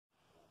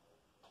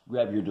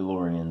Grab your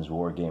DeLoreans,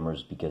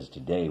 Wargamers, because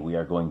today we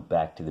are going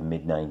back to the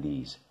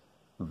mid-90s.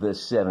 The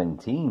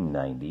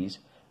 1790s.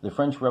 The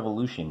French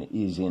Revolution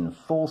is in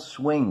full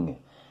swing.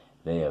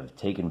 They have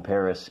taken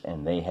Paris,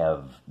 and they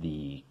have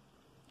the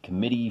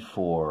Committee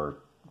for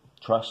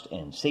Trust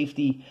and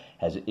Safety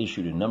has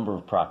issued a number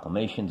of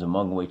proclamations,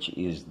 among which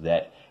is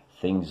that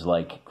things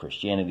like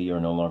Christianity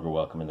are no longer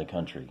welcome in the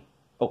country.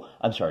 Oh,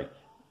 I'm sorry.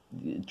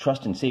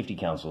 Trust and Safety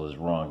Council is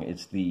wrong.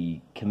 It's the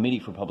Committee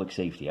for Public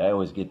Safety. I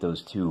always get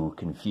those two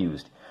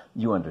confused.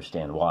 You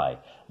understand why.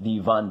 The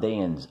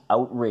Vendeans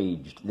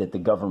outraged that the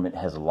government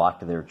has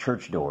locked their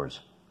church doors.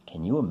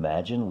 Can you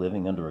imagine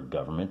living under a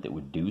government that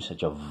would do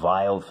such a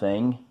vile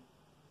thing?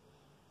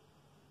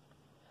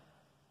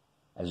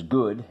 As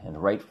good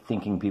and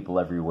right-thinking people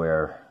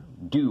everywhere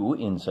do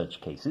in such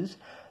cases,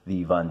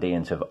 the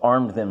Vendeans have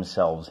armed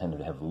themselves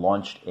and have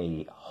launched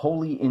a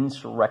holy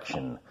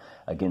insurrection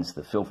against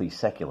the filthy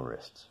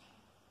secularists.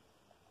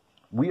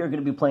 We are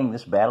going to be playing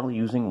this battle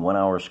using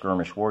One-Hour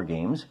Skirmish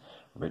wargames,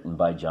 written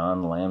by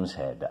John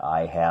Lambshead.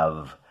 I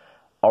have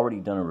already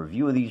done a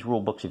review of these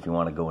rule books. If you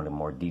want to go into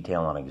more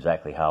detail on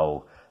exactly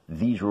how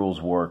these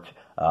rules work,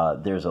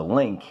 there's a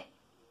link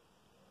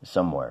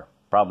somewhere,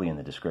 probably in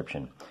the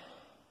description.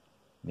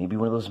 Maybe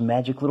one of those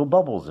magic little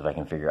bubbles if I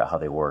can figure out how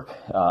they work.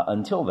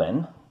 Until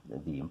then,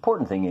 the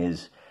important thing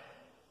is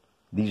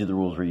these are the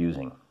rules we're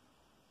using.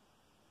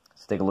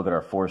 Let's take a look at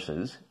our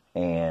forces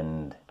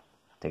and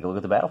take a look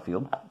at the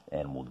battlefield,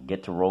 and we'll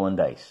get to rolling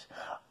dice.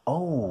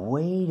 Oh,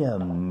 wait a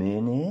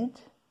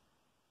minute.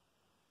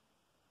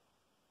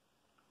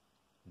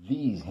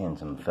 These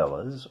handsome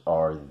fellas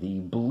are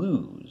the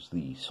Blues,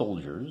 the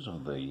soldiers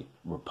of the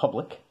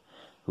Republic,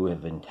 who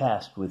have been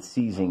tasked with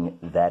seizing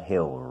that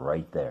hill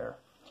right there.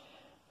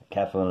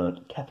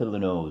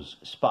 Capilano's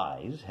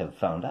spies have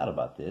found out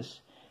about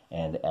this,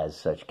 and as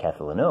such,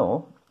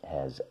 Capilano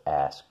has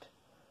asked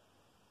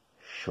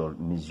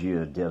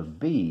Monsieur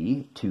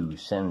Delby to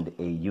send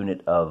a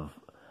unit of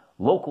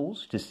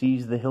locals to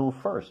seize the hill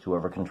first.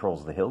 Whoever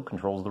controls the hill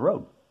controls the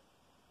road.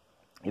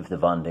 If the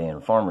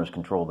Vendean farmers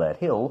control that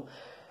hill,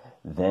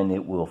 then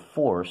it will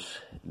force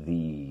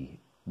the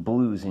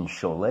Blues in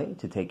Cholet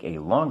to take a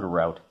longer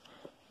route,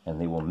 and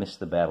they will miss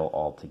the battle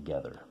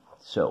altogether.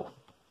 So,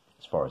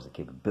 as far as the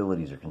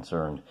capabilities are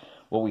concerned,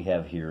 what we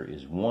have here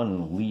is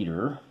one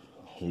leader.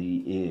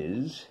 He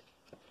is,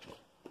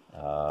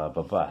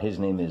 his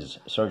name is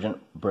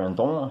Sergeant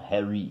Brandon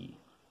Harry.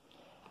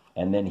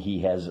 And then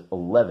he has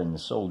 11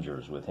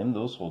 soldiers with him.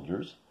 Those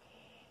soldiers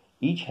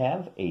each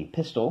have a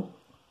pistol,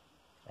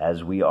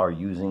 as we are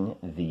using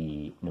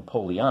the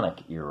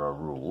Napoleonic era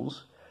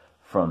rules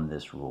from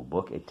this rule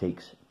book. It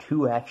takes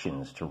 2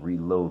 actions to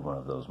reload one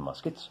of those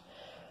muskets.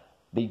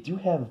 They do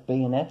have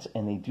bayonets,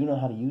 and they do know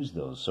how to use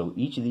those. So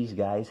each of these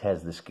guys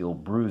has the skill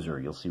Bruiser.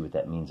 You'll see what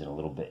that means in a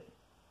little bit.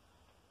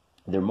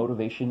 Their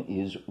motivation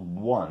is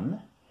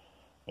 1,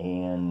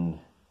 and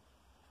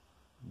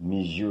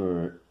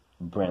Monsieur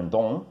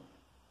Brandon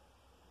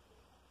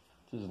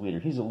is his leader.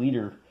 He's a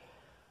leader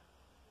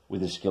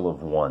with a skill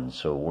of 1,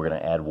 so we're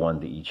going to add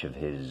 1 to each of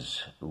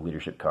his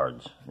leadership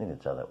cards. I think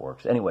that's how that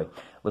works. Anyway,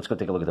 let's go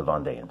take a look at the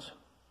Vendeans.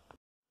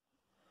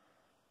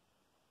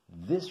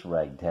 This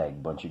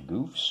ragtag bunch of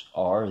goofs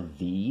are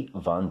the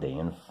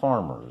Vendean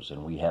farmers,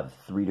 and we have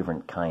 3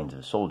 different kinds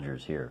of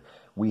soldiers here.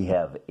 We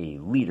have a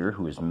leader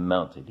who is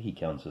mounted. He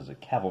counts as a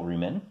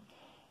cavalryman.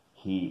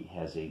 He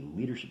has a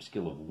leadership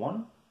skill of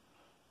 1,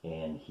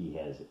 and he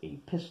has a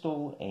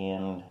pistol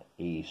and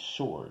a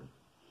sword.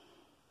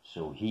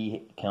 So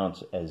he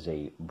counts as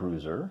a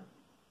bruiser,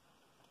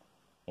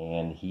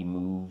 and he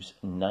moves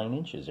 9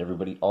 inches.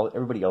 Everybody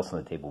else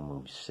on the table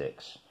moves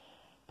 6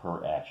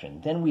 per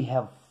action. Then we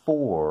have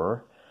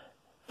 4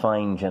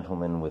 fine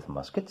gentlemen with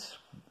muskets.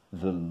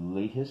 The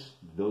latest,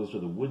 those are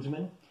the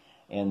woodsmen.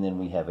 And then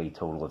we have a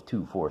total of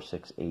 2, 4,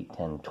 6, 8,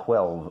 10,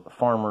 12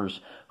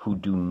 farmers who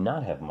do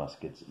not have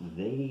muskets.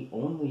 They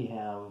only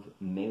have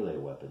melee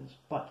weapons,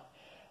 but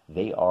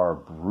they are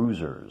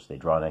bruisers. They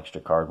draw an extra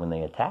card when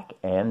they attack,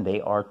 and they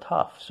are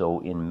tough.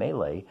 So in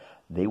melee,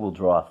 they will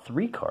draw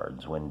 3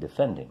 cards when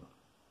defending,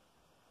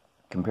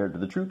 compared to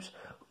the troops,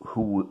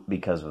 who,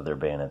 because of their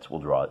bayonets, will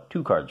draw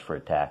 2 cards for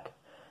attack.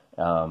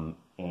 And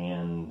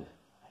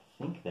I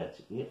think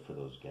that's it for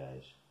those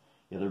guys.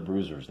 The other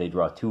bruisers, they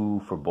draw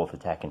 2 for both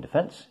attack and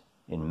defense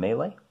in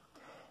melee.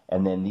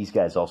 And then these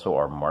guys also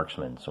are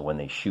marksmen, so when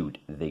they shoot,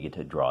 they get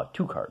to draw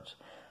 2 cards.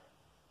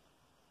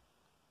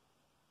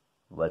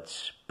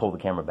 Let's pull the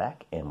camera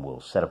back and we'll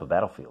set up a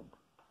battlefield.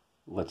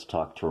 Let's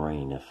talk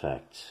terrain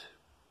effects.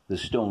 The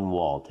stone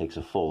wall takes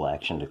a full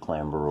action to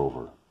clamber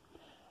over.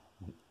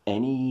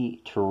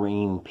 Any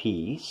terrain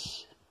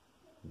piece,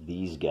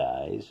 these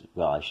guys,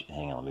 well,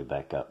 hang on, let me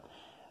back up.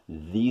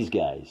 These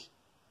guys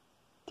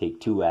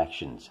take 2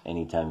 actions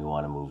anytime you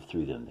want to move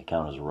through them. They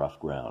count as rough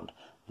ground.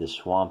 The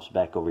swamps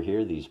back over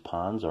here, these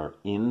ponds, are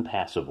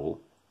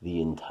impassable. The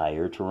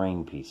entire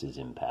terrain piece is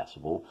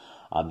impassable.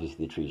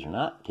 Obviously the trees are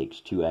not. It takes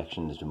 2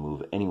 actions to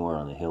move anywhere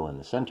on the hill in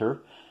the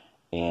center.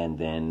 And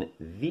then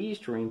these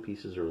terrain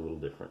pieces are a little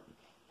different.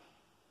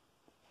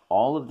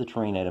 all of the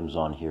terrain items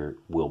on here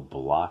will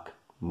block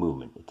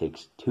movement. It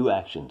takes 2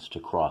 actions to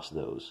cross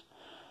those.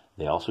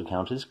 They also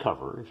count as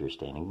cover. If you're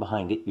standing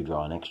behind it, you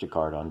draw an extra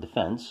card on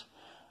defense.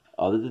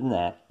 Other than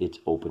that, it's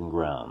open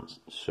grounds.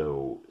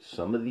 So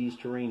some of these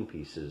terrain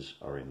pieces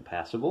are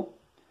impassable,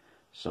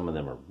 some of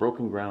them are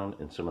broken ground,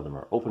 and some of them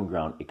are open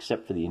ground,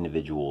 except for the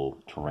individual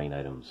terrain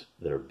items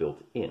that are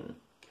built in.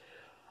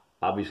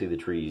 Obviously, the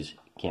trees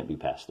can't be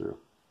passed through.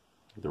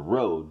 The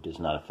road does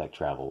not affect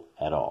travel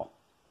at all.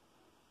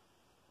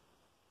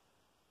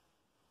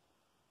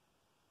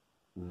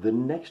 The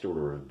next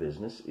order of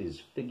business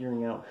is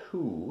figuring out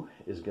who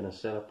is going to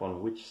set up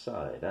on which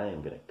side. I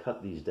am going to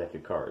cut these deck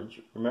of cards.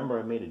 Remember,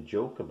 I made a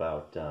joke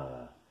about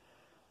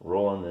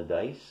rolling the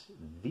dice.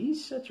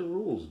 These sets of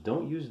rules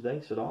don't use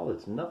dice at all.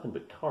 It's nothing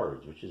but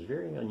cards, which is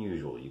very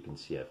unusual. You can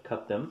see I've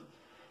cut them.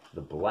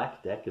 The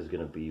black deck is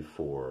going to be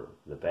for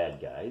the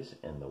bad guys,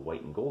 and the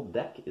white and gold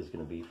deck is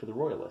going to be for the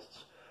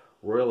royalists.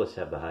 Royalists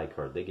have the high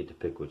card. They get to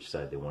pick which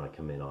side they want to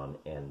come in on,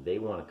 and they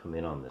want to come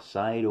in on the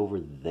side over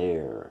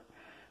there.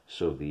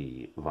 So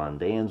the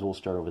Vendeans will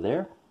start over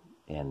there,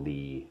 and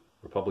the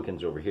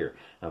Republicans over here.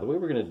 Now, the way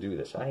we're going to do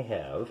this, I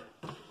have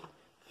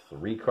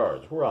 3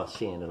 cards. We're all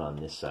standing on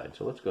this side,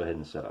 so let's go ahead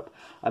and set up.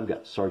 I've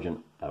got Sergeant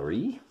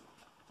Ari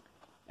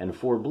and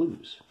 4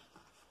 blues.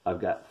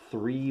 I've got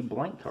 3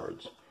 blank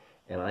cards,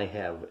 and I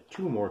have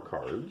 2 more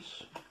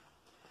cards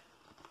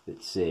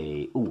that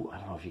say, ooh, I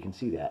don't know if you can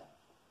see that,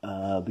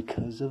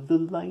 because of the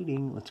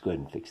lighting. Let's go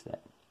ahead and fix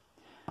that.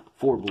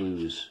 4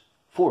 blues,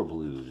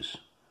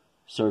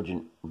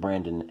 Sergeant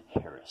Brandon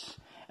Harris.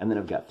 And then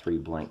I've got 3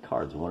 blank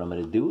cards. And what I'm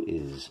going to do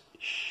is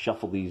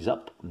shuffle these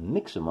up,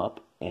 mix them up,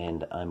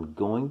 and I'm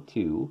going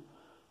to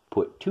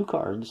put 2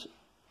 cards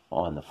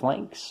on the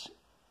flanks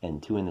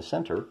and 2 in the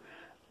center.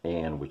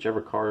 And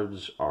whichever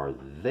cards are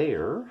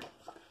there,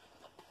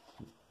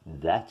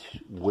 that's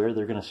where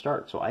they're going to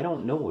start. So I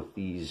don't know if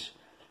these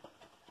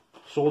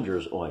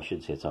soldiers, oh, I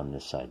should say it's on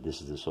this side.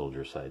 This is the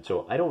soldier side.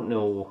 So I don't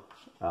know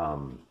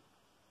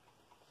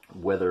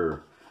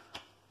whether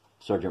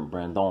Sergeant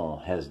Brandon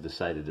has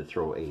decided to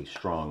throw a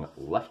strong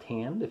left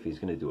hand, if he's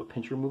going to do a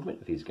pincher movement,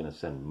 if he's going to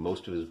send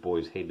most of his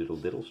boys hey diddle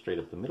diddle straight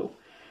up the middle.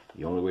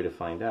 The only way to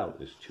find out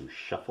is to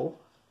shuffle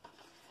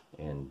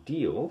and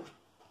deal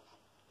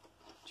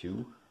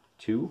 2,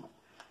 2,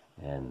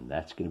 and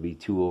that's going to be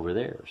 2 over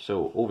there.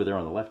 So over there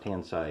on the left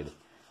hand side,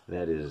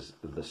 that is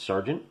the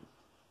sergeant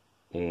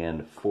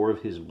and 4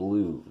 of his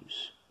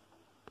blues.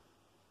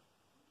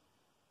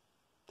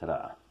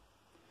 Ta-da.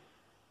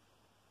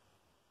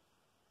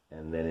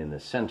 And then in the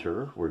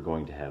center, we're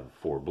going to have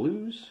 4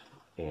 blues.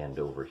 And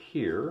over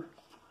here,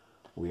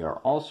 we are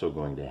also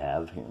going to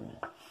have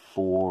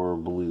 4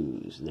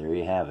 blues. There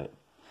you have it.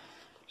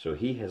 So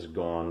he has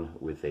gone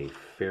with a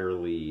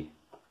fairly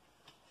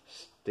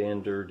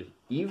standard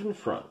even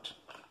front.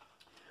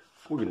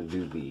 We're going to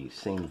do the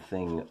same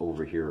thing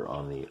over here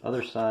on the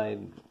other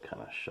side.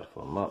 Kind of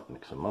shuffle them up,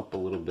 mix them up a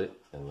little bit,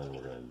 and then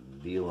we're going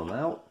to deal them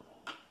out.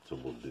 So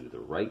we'll do the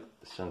right,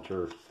 the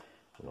center,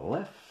 and the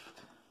left.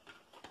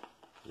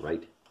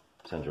 Right,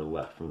 center,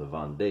 left from the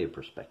Vendee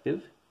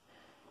perspective.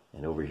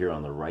 And over here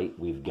on the right,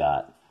 we've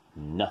got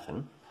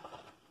nothing.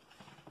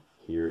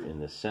 Here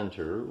in the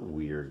center,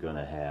 we are going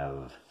to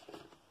have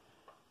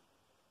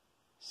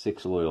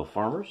 6 loyal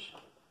farmers.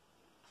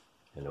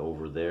 And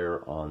over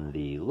there on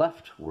the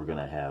left, we're going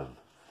to have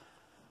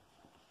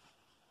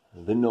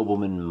the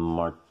nobleman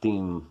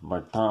Martin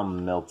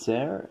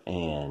Meltzer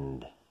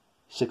and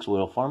 6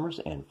 loyal farmers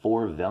and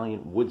 4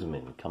 valiant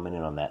woodsmen coming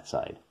in on that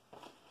side.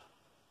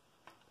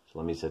 So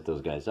let me set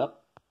those guys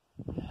up.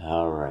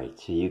 Alright,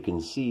 so you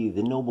can see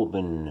the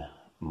nobleman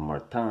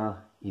Martin,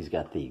 he's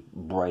got the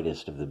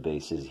brightest of the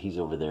bases. He's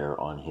over there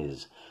on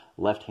his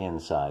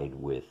left-hand side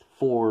with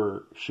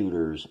 4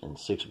 shooters and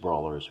 6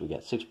 brawlers. We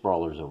got 6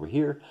 brawlers over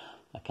here.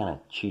 I kind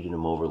of cheated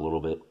them over a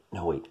little bit.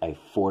 No, wait, I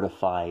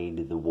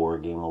fortified the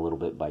wargame a little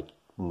bit by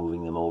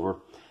moving them over.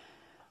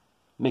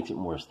 Makes it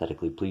more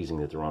aesthetically pleasing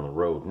that they're on the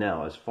road.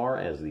 Now, as far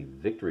as the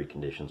victory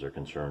conditions are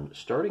concerned,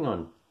 starting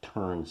on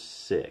turn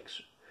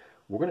 6,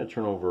 we're going to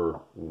turn over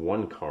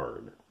 1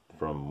 card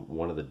from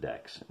one of the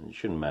decks. And it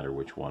shouldn't matter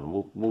which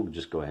one. We'll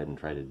just go ahead and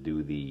try to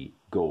do the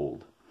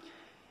gold.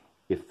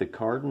 If the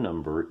card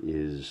number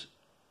is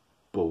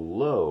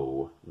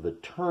below the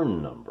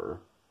turn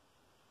number,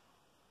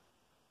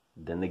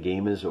 then the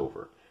game is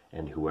over.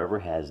 And whoever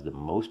has the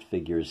most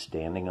figures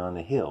standing on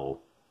the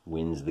hill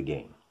wins the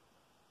game.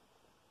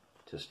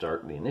 To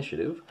start the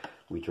initiative,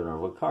 we turn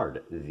over a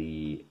card.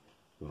 The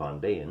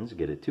Vendeans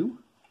get a 2.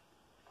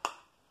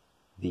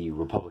 The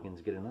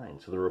Republicans get a 9.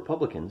 So the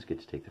Republicans get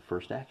to take the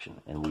first action.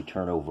 And we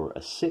turn over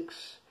a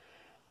 6.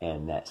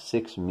 And that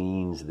 6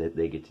 means that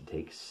they get to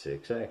take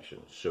 6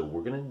 actions. So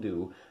we're going to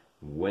do,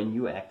 when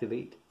you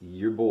activate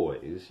your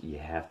boys, you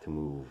have to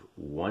move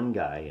 1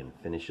 guy and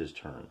finish his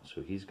turn.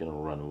 So he's going to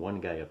run 1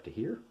 guy up to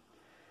here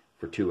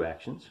for 2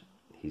 actions.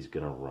 He's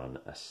going to run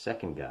a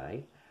 2nd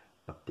guy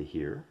up to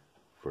here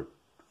for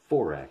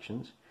 4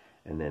 actions.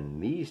 And then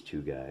these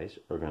 2 guys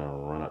are going to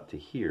run up to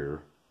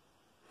here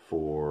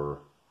for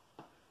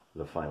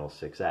the final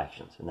 6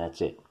 actions, and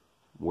that's it.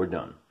 We're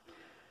done.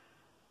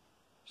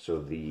 So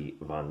the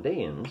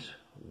Vendeans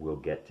will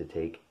get to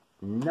take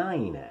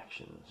 9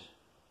 actions.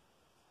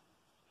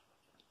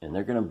 And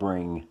they're going to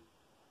bring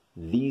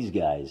these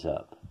guys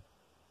up.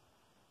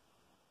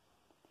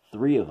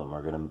 3 of them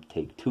are going to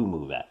take 2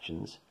 move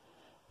actions.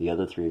 The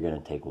other 3 are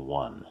going to take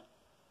 1.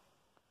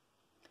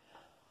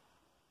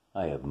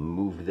 I have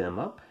moved them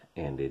up,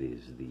 and it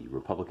is the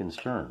Republicans'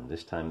 turn.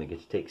 This time they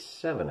get to take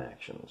 7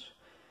 actions.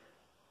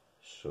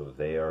 So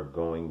they are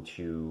going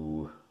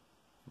to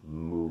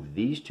move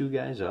these 2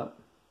 guys up.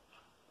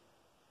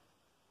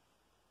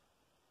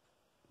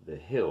 The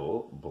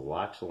hill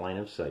blocks the line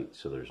of sight,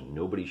 so there's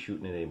nobody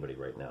shooting at anybody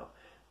right now.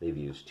 They've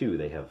used 2.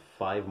 They have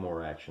 5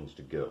 more actions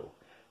to go.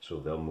 So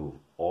they'll move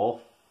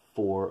all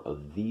 4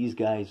 of these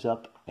guys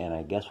up, and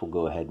I guess we'll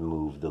go ahead and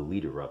move the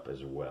leader up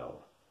as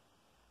well.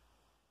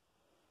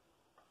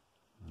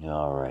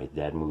 Alright,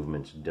 that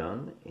movement's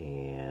done,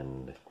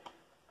 and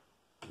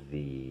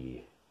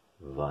the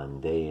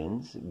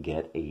Vendeans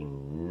get a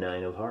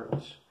 9 of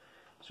hearts.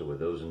 So with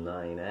those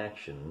 9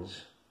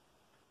 actions,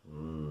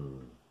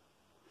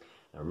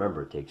 now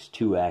remember, it takes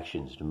 2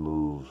 actions to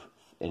move.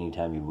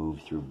 Anytime you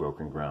move through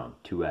broken ground,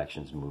 2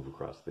 actions to move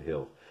across the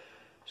hill.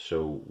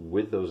 So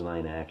with those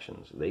 9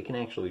 actions, they can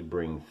actually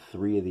bring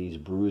 3 of these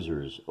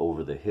bruisers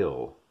over the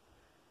hill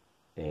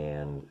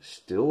and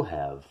still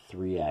have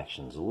 3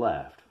 actions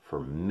left for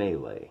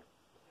melee.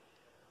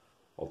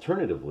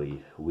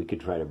 Alternatively, we could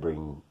try to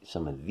bring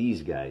some of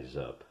these guys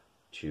up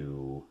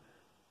to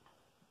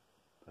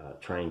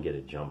try and get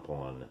a jump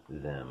on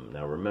them.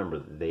 Now remember,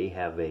 they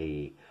have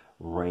a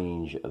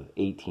range of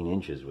 18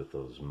 inches with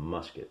those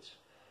muskets.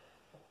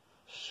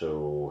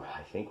 So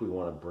I think we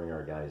want to bring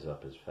our guys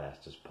up as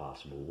fast as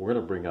possible. We're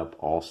going to bring up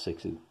all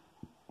 6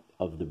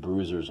 of the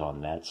bruisers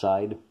on that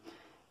side,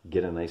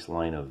 get a nice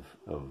line of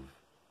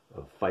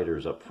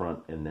fighters up front,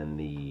 and then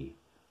the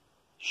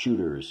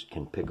shooters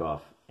can pick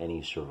off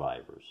any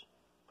survivors.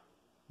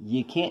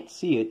 You can't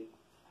see it,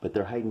 but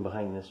they're hiding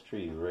behind this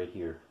tree right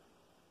here.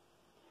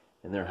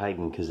 And they're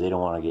hiding because they don't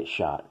want to get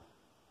shot.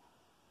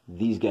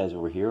 These guys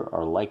over here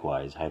are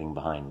likewise hiding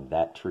behind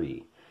that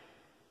tree.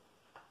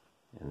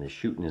 And the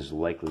shooting is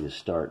likely to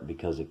start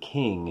because a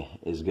king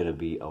is going to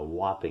be a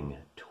whopping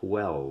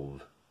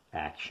 12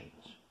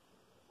 actions.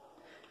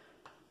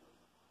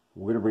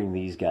 We're going to bring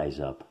these guys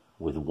up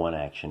with 1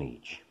 action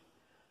each.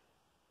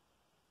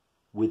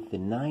 With the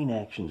 9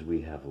 actions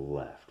we have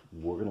left,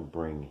 we're going to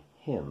bring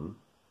him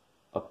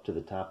up to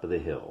the top of the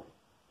hill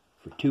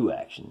for 2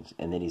 actions.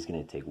 And then he's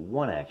going to take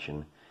 1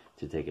 action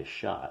to take a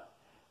shot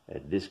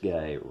at this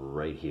guy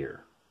right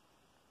here.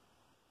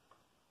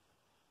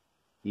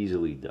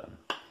 Easily done.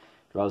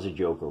 Draws a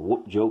joker.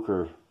 Whoop,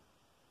 joker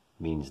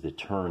means the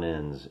turn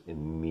ends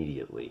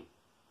immediately.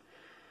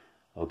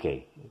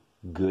 Okay,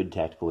 good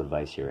tactical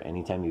advice here.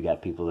 Anytime you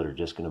got people that are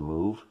just going to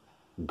move,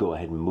 go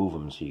ahead and move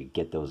them so you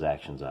get those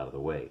actions out of the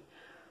way.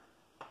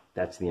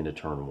 That's the end of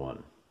turn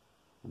 1.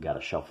 We've got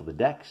to shuffle the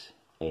decks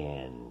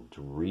and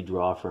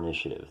redraw for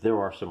initiative. There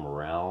are some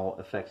morale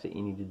effects that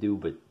you need to do,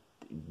 but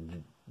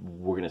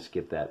we're going to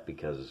skip that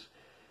because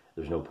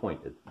there's no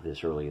point at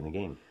this early in the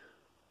game.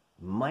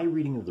 My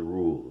reading of the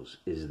rules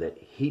is that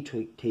he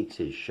takes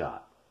his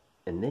shot,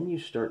 and then you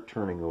start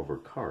turning over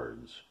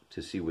cards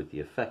to see what the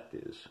effect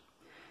is.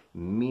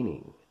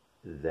 Meaning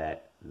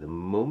that the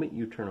moment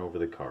you turn over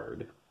the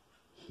card,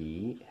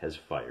 he has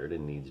fired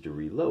and needs to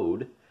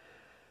reload,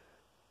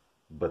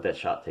 but that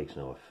shot takes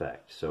no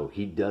effect. So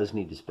he does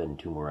need to spend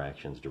 2 more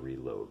actions to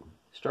reload.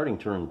 Starting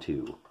turn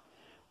 2,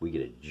 we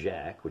get a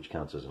jack, which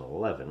counts as an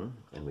 11,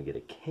 and we get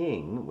a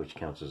king, which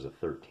counts as a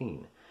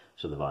 13.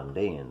 So the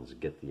Vendeans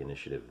get the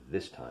initiative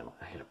this time.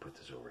 I had to put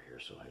this over here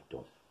so I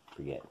don't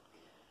forget.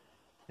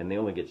 And they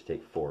only get to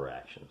take 4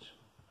 actions.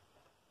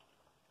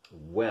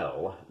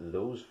 Well,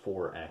 those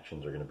 4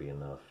 actions are going to be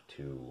enough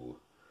to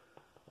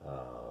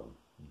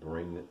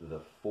bring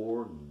the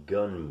 4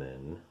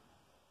 gunmen.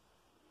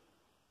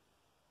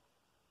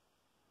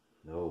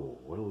 No,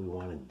 what do we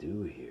want to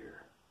do here?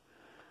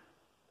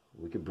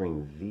 We could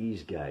bring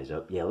these guys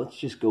up. Yeah, let's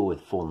just go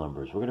with full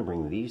numbers. We're going to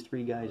bring these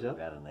 3 guys up.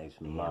 Got a nice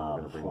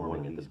mob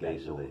forming at the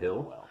base of the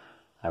hill. Well.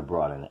 I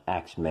brought an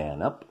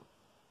axeman up.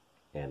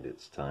 And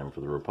it's time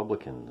for the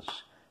Republicans.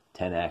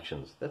 10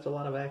 actions. That's a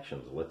lot of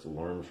actions. Let's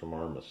learn from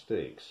our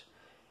mistakes.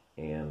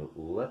 And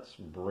let's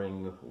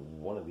bring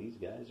one of these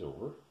guys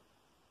over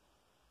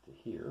to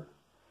here.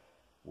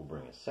 We'll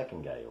bring a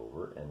second guy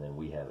over, and then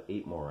we have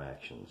 8 more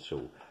actions.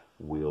 So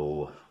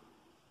we'll...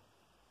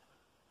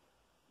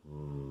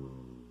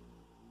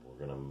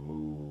 we're going to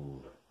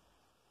move...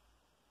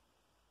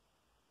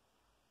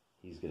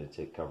 He's going to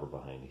take cover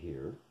behind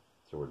here.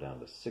 So we're down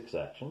to 6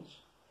 actions.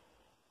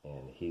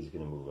 And he's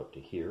going to move up to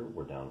here.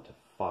 We're down to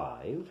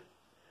 5.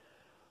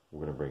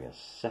 We're going to bring a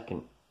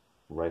second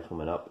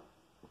rifleman up.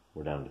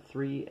 We're down to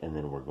 3. And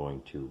then we're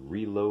going to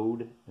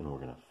reload. And we're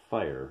going to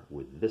fire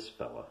with this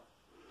fella.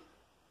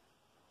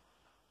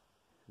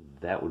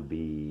 That would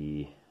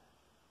be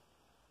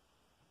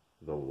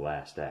the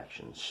last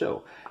action.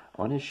 So,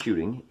 on his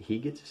shooting, he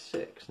gets a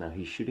 6. Now,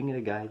 he's shooting at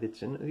a guy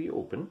that's in the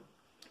open.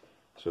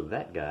 So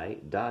that guy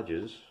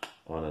dodges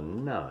on a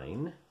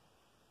 9,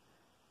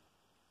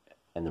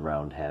 and the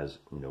round has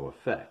no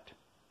effect.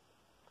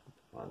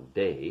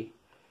 Vendee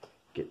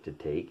get to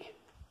take,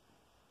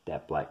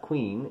 that black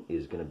queen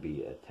is going to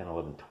be a 10,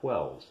 11,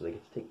 12, so they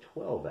get to take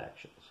 12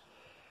 actions.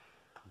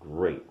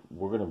 Great.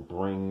 We're going to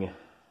bring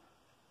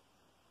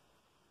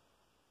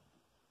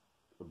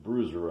the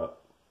bruiser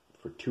up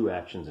for 2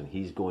 actions, and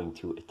he's going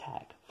to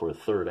attack for a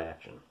 3rd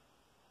action.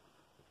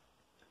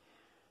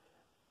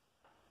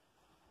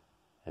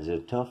 As a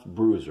tough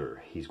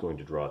bruiser, he's going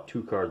to draw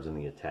 2 cards in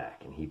the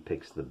attack, and he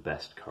picks the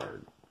best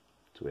card.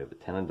 So we have a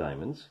 10 of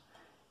diamonds.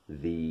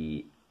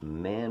 The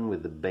man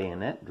with the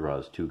bayonet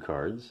draws 2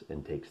 cards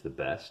and takes the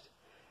best,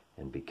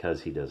 and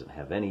because he doesn't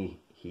have any,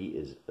 he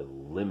is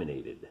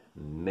eliminated.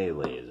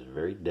 Melee is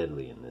very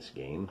deadly in this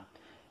game,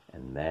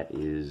 and that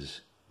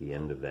is the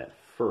end of that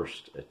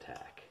first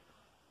attack.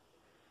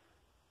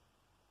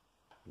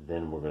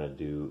 Then we're going to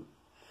do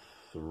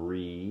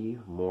 3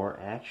 more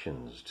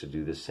actions to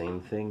do the same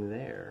thing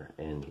there.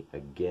 And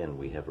again,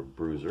 we have a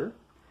bruiser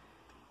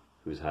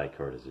whose high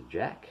card is a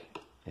jack,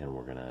 and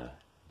we're going to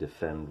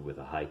defend with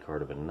a high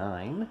card of a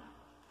 9.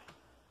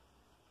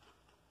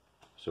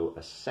 So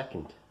a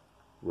second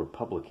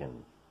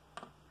Republican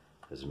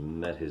has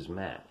met his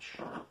match.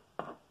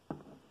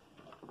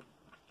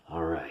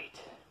 All right.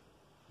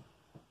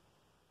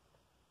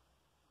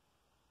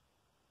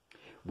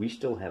 We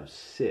still have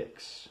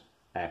 6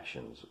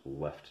 actions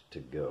left to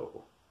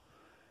go.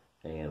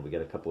 And we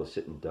got a couple of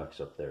sitting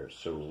ducks up there.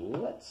 So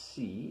let's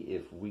see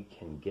if we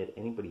can get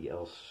anybody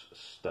else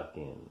stuck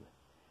in.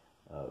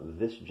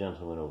 This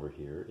gentleman over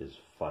here is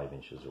 5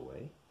 inches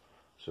away.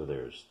 So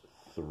there's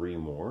 3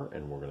 more,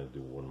 and we're going to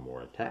do 1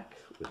 more attack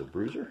with a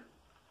bruiser.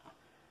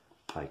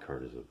 High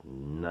card is a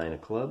 9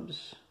 of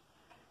clubs.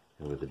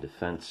 And with a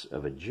defense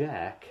of a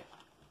jack,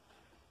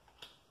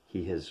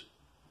 he has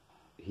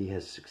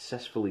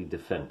successfully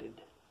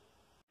defended.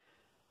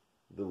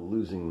 The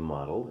losing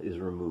model is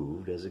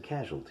removed as a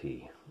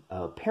casualty.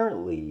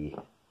 Apparently,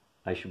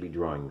 I should be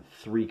drawing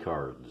 3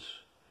 cards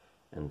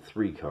and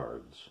 3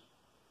 cards.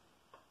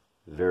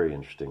 Very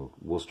interesting.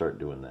 We'll start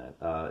doing that.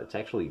 It's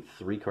actually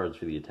 3 cards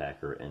for the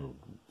attacker, and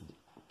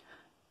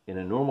in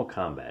a normal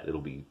combat, it'll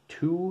be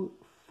 2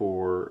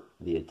 for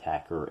the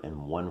attacker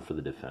and 1 for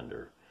the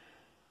defender.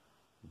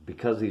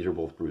 Because these are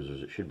both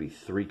bruisers, it should be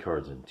 3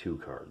 cards and 2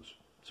 cards.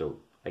 So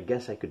I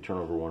guess I could turn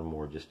over 1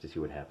 more just to see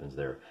what happens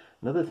there.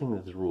 Another thing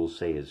that the rules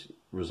say is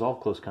resolve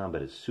close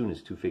combat as soon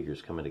as 2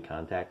 figures come into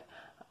contact.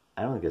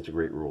 I don't think that's a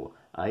great rule.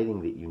 I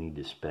think that you need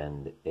to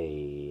spend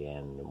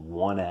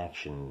one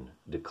action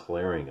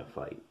declaring a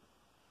fight,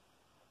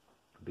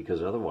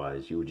 because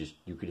otherwise you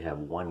could have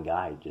one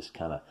guy just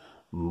kind of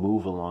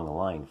move along the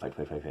line,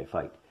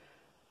 fight.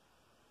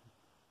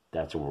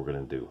 That's what we're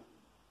going to do.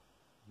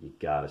 You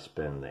got to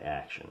spend the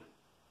action.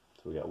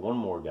 So we got 1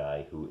 more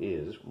guy who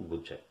is,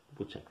 we'll check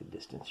the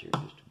distance here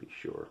just to be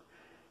sure.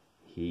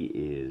 He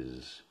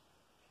is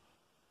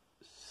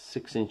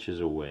 6 inches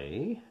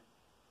away.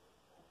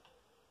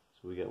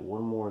 So we got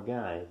 1 more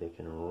guy that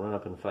can run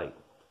up and fight.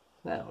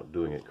 Now,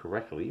 doing it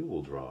correctly,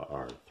 we'll draw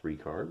our 3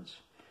 cards.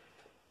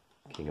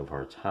 King of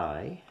Hearts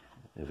high.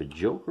 If a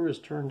joker is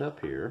turned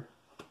up here,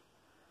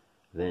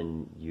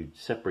 then you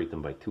separate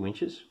them by 2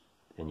 inches,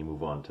 and you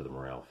move on to the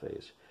morale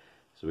phase.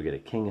 So we get a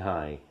king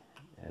high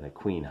and a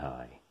queen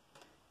high.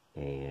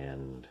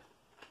 And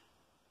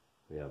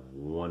we have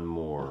 1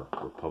 more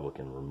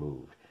Republican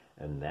removed.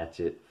 And that's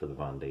it for the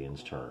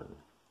Vendeans' turn.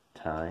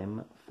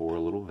 Time for a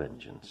little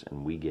vengeance.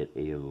 And we get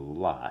a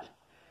lot.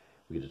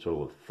 We get a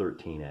total of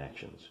 13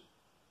 actions.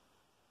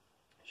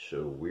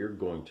 So we're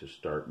going to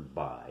start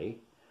by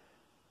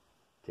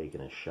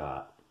taking a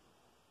shot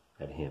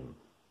at him.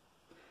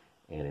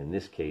 And in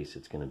this case,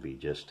 it's going to be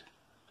just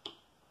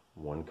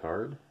 1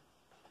 card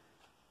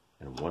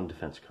and 1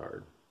 defense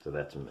card. So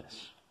that's a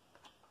miss.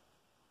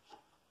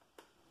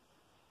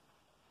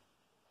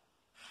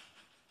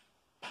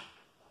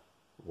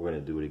 We're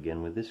going to do it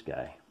again with this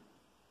guy.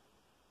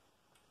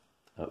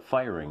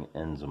 Firing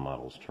ends a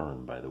model's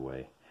turn, by the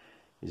way.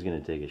 He's going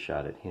to take a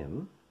shot at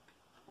him.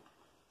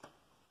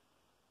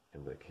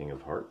 And with a king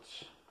of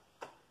hearts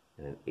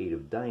and an 8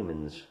 of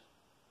diamonds,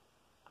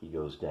 he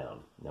goes down.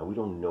 Now, we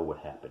don't know what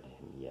happened to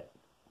him yet.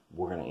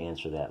 We're going to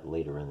answer that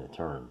later in the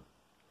turn.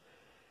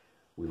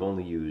 We've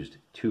only used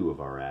 2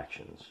 of our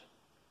actions.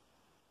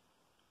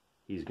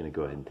 He's going to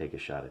go ahead and take a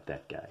shot at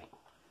that guy.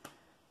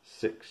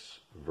 6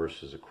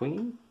 versus a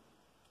queen.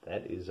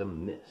 That is a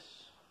miss.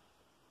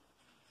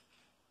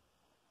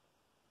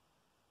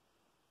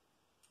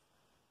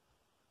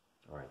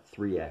 All right,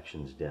 3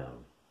 actions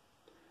down.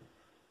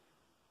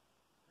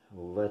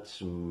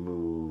 Let's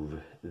move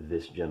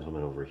this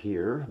gentleman over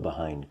here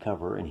behind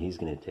cover, and he's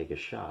going to take a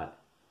shot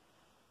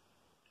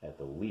at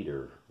the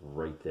leader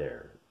right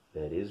there.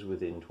 That is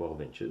within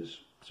 12 inches,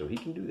 so he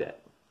can do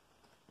that.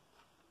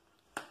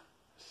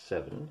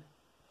 7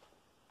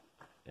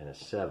 and a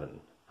 7.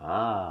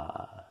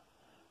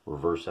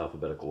 Reverse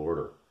alphabetical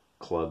order.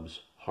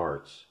 clubs,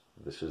 hearts.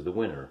 This is the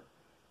winner.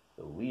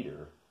 The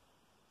leader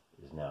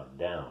is now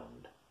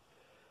downed.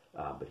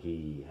 But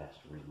he has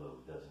to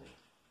reload, doesn't he?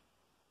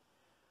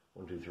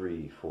 1, 2,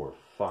 3, 4,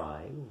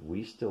 5.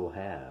 We still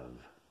have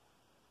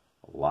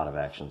a lot of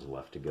actions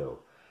left to go.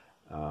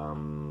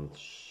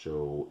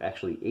 So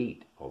actually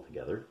 8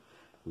 altogether.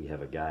 We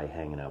have a guy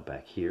hanging out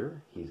back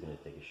here. He's going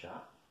to take a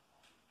shot.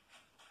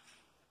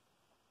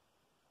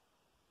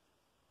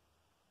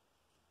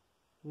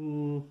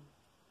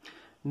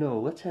 No,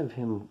 let's have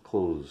him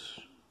close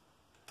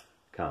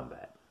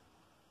combat.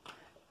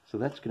 So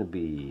that's going to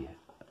be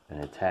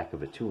an attack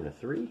of a 2 and a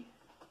 3,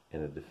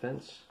 and a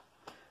defense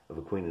of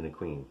a queen and a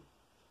queen,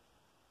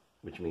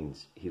 which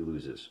means he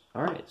loses.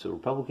 All right, so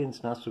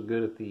Republicans not so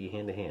good at the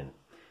hand-to-hand.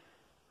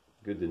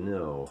 Good to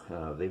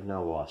know. They've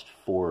now lost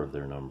 4 of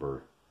their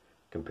number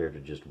compared to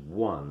just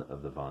 1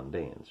 of the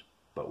Vendeans,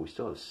 but we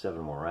still have 7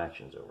 more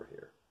actions over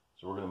here.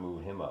 So we're going to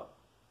move him up.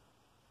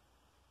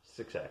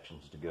 6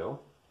 actions to go.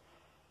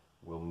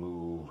 We'll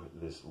move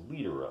this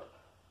leader up.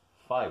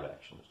 5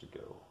 actions to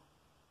go.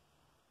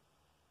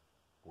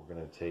 We're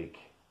going to take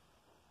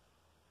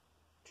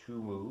 2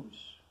 moves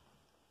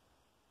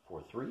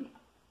for 3.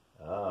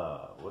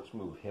 Let's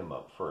move him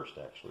up first,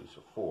 actually.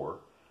 So 4,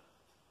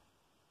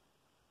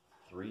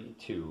 3,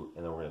 2,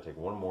 and then we're going to take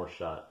 1 more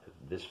shot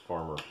at this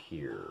farmer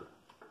here.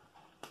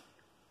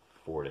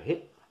 4 to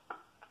hit,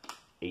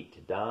 8 to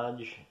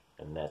dodge,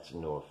 and that's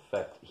no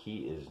effect. He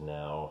is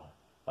now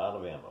out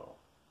of ammo.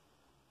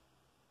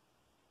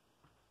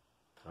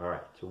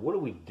 Alright, so what do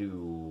we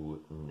do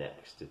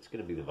next? It's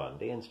going to be the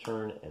Vendean's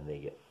turn, and they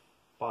get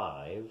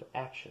 5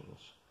 actions.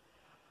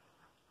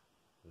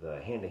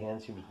 The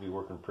hand-to-hand seems to be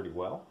working pretty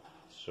well,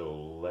 so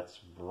let's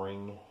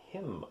bring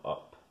him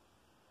up.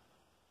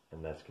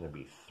 And that's going to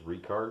be 3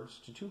 cards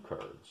to 2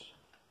 cards.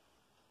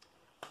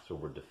 So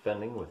we're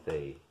defending with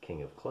a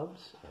King of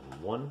Clubs,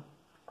 and 1,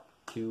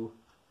 2,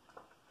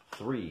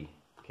 3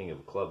 King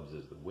of Clubs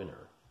is the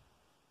winner.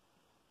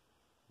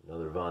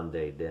 Another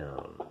Vendee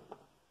down.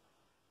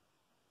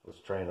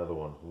 Let's try another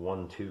one.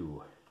 1,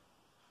 2.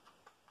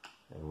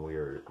 And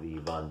the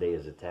Vendee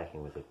is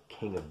attacking with a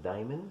King of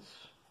Diamonds.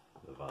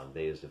 The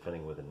Vendee is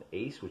defending with an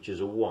Ace, which is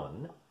a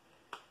 1.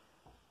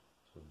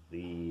 So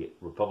the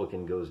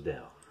Republican goes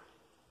down.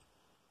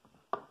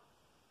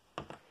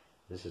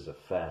 This is a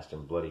fast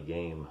and bloody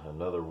game.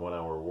 Another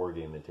 1-hour war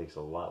game that takes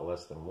a lot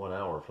less than 1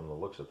 hour from the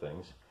looks of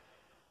things.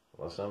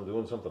 Unless I'm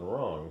doing something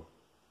wrong.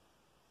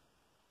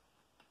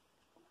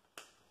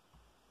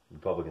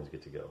 Republicans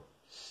get to go.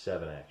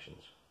 7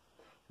 actions.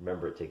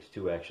 Remember, it takes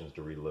 2 actions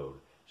to reload.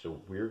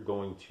 So we're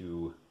going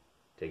to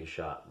take a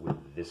shot with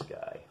this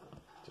guy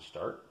to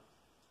start.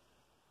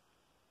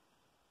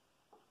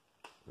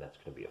 That's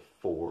going to be a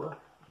 4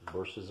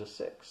 versus a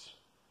 6.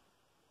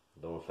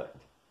 No effect.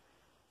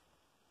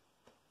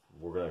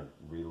 We're going to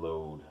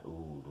reload.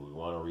 Ooh, do we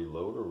want to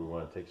reload or do we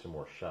want to take some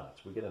more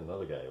shots? We get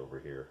another guy over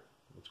here.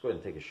 Let's go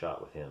ahead and take a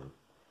shot with him.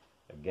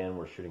 Again,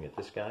 we're shooting at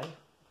this guy.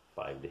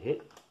 5 to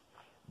hit.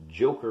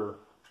 Joker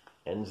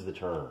ends the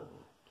turn.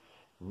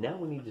 Now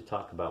we need to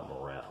talk about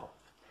morale.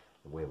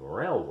 The way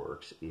morale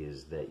works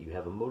is that you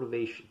have a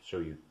motivation. So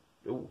you...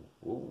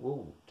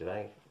 Did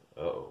I...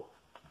 Uh-oh.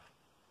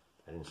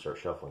 I didn't start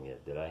shuffling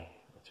yet, did I?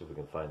 Let's see if we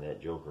can find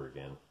that Joker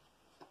again.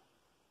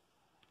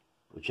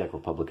 We'll check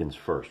Republicans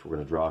first. We're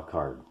going to draw a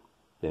card.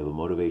 They have a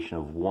motivation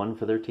of 1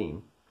 for their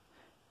team.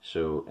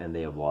 And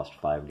they have lost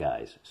 5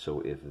 guys.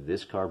 So if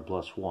this card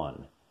plus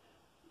 1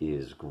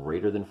 is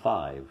greater than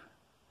 5,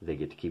 they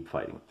get to keep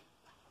fighting.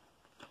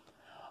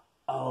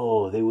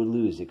 Oh, they would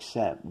lose,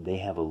 except they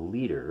have a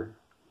leader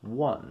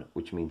 1,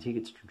 which means he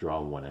gets to draw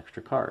 1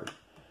 extra card.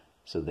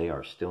 So they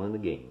are still in the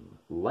game.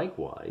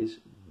 Likewise,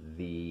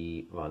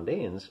 the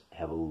Vendeans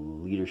have a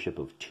leadership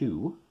of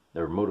 2,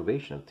 their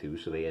motivation of 2,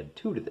 so they add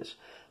 2 to this.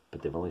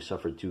 But they've only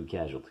suffered 2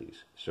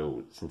 casualties.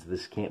 So since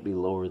this can't be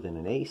lower than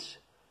an ace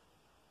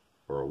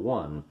or a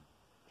 1,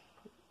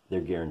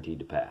 they're guaranteed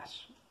to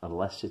pass.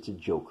 Unless it's a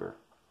joker.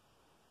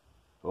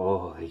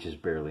 Oh, they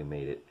just barely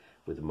made it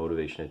with a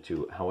motivation of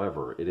 2.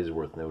 However, it is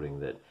worth noting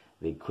that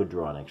they could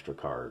draw an extra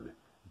card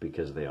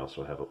because they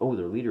also have oh,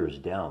 their leader is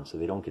down, so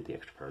they don't get the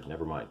extra card.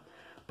 Never mind.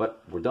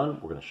 But we're done.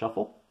 We're going to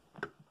shuffle.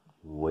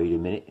 Wait a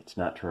minute. It's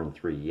not turn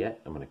 3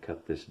 yet. I'm going to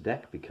cut this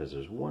deck because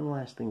there's one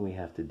last thing we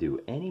have to do.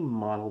 Any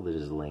model that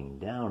is laying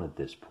down at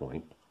this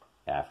point,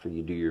 after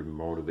you do your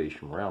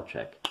motivation morale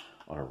check,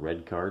 on a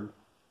red card,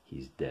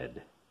 he's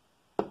dead.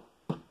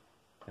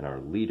 And our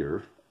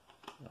leader,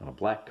 on a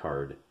black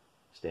card,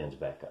 stands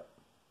back up.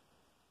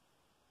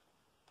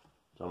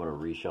 So I'm going to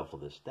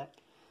reshuffle this deck.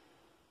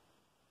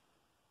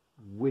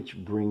 Which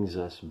brings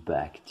us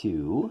back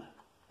to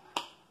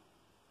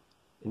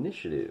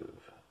initiative.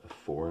 A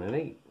 4 and an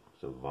 8.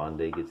 So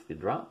Vendee gets the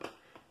drop,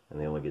 and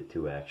they only get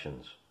 2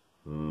 actions.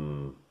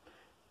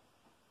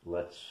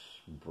 Let's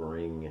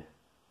bring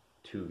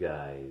 2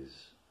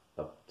 guys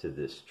up to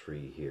this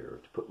tree here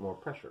to put more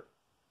pressure.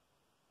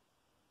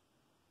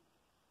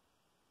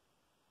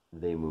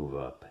 They move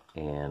up,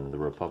 and the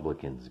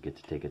Republicans get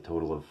to take a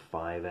total of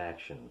 5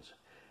 actions,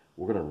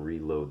 we're going to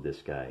reload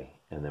this guy,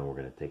 and then we're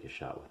going to take a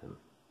shot with him.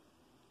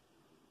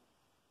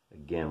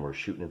 Again, we're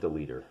shooting at the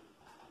leader.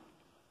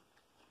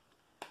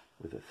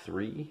 With a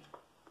 3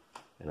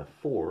 and a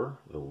 4,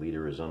 the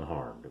leader is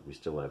unharmed. We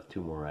still have 2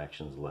 more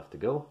actions left to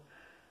go.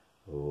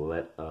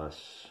 Let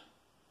us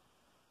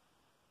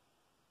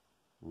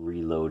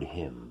reload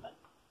him.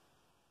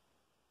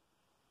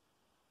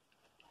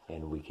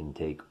 And we can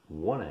take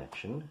 1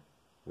 action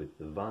with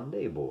the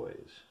Vendee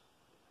boys.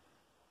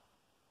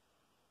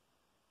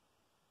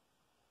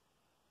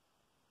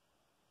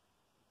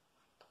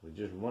 With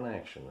just 1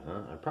 action,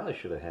 huh? I probably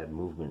should have had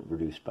movement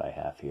reduced by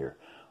half here.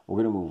 We're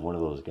going to move one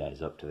of those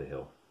guys up to the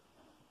hill.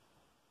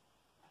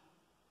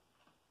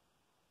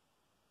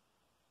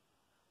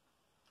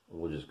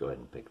 We'll just go ahead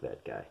and pick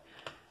that guy.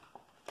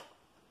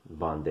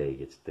 Vendee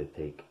gets to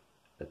take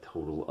a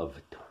total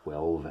of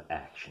 12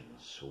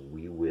 actions, so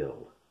we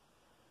will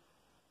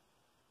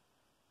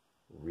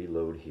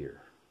reload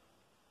here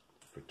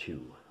for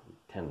 2,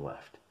 10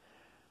 left.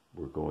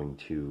 We're going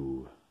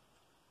to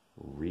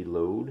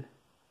reload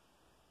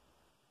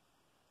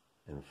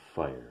and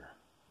fire,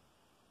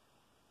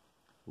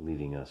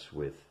 leaving us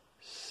with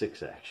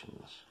 6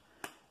 actions.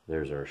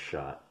 There's our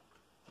shot,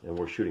 and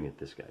we're shooting at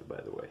this guy,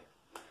 by the way.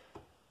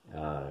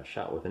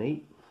 Shot with an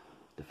 8,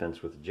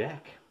 defense with a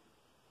jack,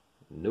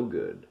 no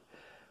good.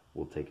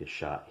 We'll take a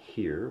shot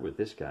here with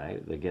this guy.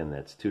 Again,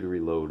 that's 2 to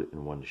reload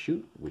and 1 to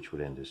shoot, which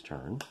would end his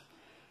turn.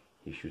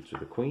 He shoots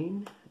with a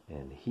queen,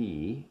 and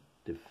he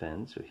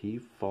defends, so he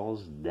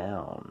falls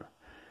down.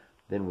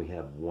 Then we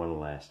have one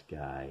last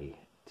guy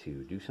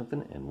to do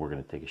something, and we're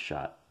going to take a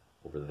shot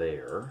over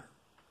there.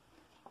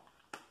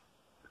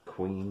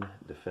 Queen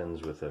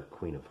defends with a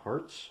queen of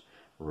hearts.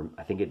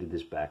 I think I did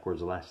this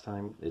backwards last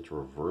time. It's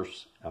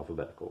reverse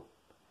alphabetical.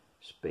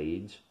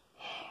 Spades,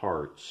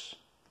 hearts.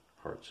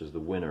 Hearts is the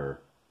winner.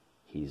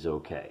 He's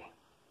okay.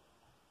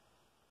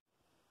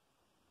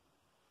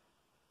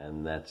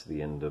 And that's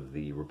the end of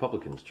the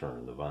Republicans'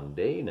 turn. The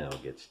Vendee now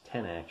gets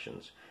 10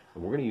 actions.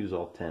 And we're going to use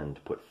all 10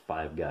 to put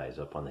 5 guys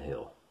up on the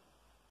hill.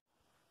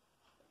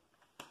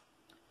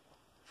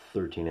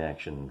 13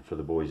 action for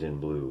the boys in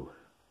blue.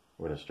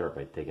 We're going to start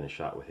by taking a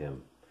shot with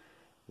him.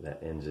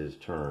 That ends his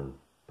turn,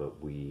 but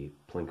we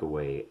plink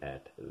away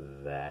at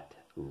that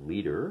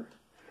leader.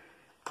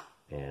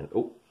 And,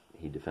 oh,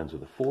 he defends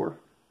with a 4,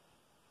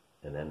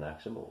 and then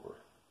knocks him over.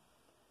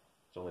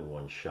 It's only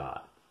 1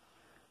 shot.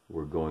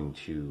 We're going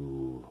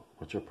to,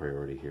 what's our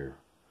priority here?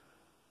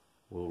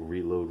 We'll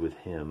reload with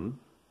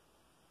him.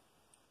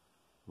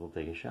 We'll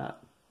take a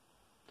shot.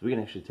 So we can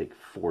actually take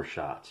 4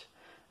 shots,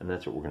 and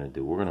that's what we're going to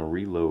do. We're going to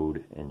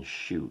reload and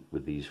shoot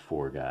with these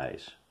 4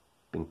 guys.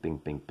 Bink,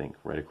 bink, bink, bink,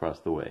 right across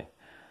the way.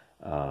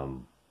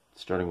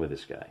 Starting with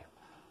this guy.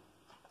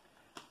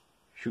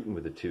 Shooting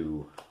with a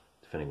 2,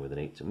 defending with an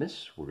 8's a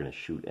miss. We're going to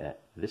shoot at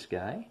this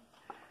guy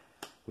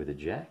with a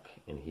jack,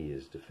 and he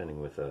is defending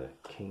with a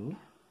king.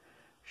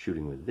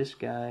 Shooting with this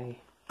guy,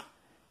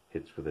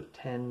 hits with a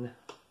 10,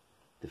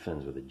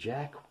 defends with a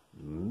jack.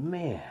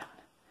 Man!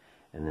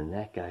 And then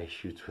that guy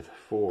shoots with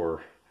a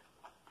 4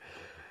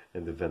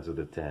 and defends with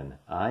a 10.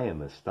 I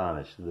am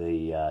astonished.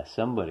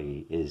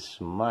 Somebody is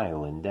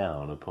smiling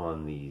down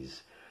upon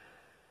these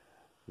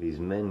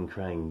men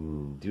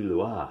crying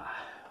Doulois.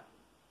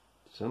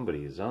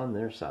 Somebody is on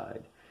their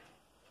side.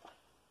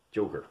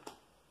 Joker.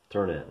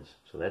 Turn ends.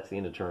 So that's the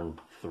end of turn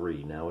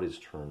 3. Now it is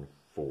turn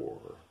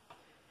 4.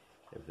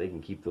 If they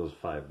can keep those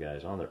 5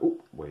 guys on there. Oh,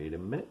 wait a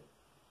minute.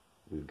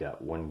 We've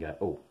got 1 guy.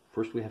 Oh,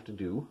 first we have to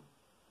do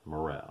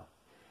morale.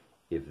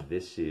 If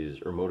this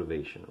is, or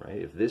motivation, right?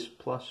 If this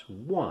plus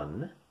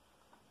 1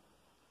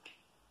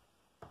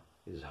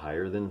 is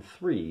higher than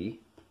 3,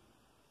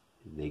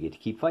 they get to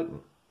keep fighting.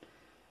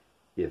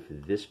 If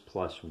this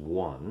plus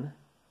 1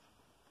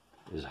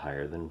 is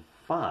higher than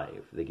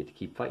 5, they get to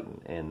keep fighting.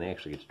 And they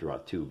actually get to draw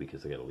 2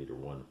 because they got a leader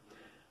 1.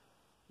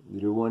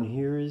 Leader 1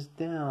 here is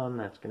down.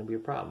 That's going to be a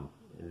problem.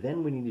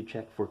 Then we need to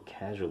check for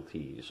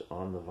casualties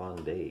on the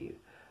Vendee.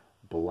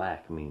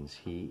 Black means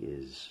he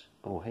is,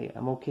 oh hey,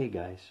 I'm okay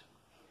guys.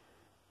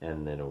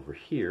 And then over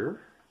here,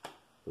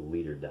 the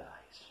leader dies.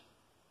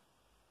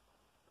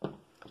 So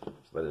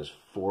that is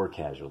 4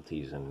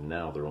 casualties, and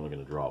now they're only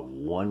going to draw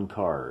 1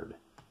 card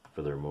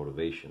for their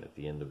motivation at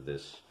the end of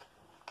this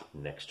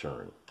next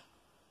turn.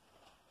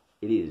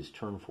 It is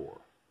turn 4.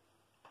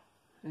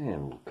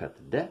 And we'll cut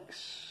the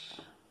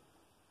decks.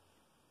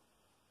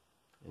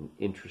 An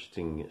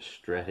interesting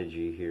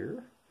strategy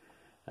here.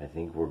 I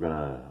think we're going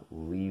to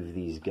leave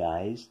these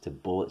guys to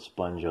bullet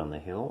sponge on the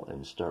hill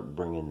and start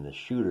bringing the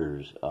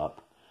shooters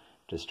up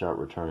to start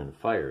returning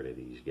fire to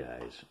these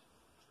guys.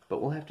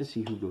 But we'll have to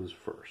see who goes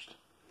first.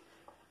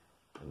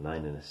 A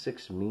 9 and a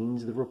 6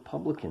 means the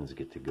Republicans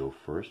get to go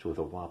first with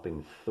a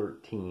whopping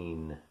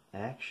 13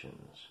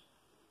 actions.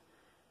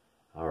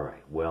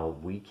 Alright, well,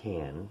 we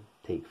can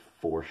take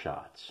 4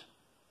 shots.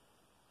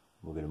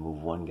 We're going to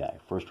move 1 guy.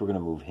 First, we're going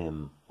to move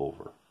him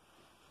over.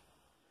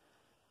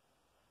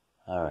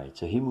 Alright,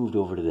 so he moved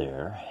over to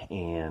there,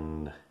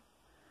 and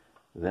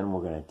then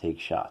we're going to take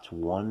shots.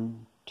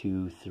 1,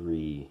 2,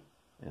 3,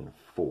 and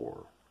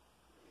 4.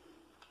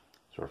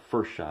 So our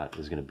first shot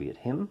is going to be at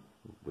him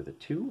with a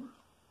 2.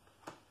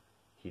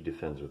 He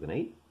defends with an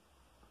 8.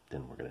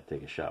 Then we're going to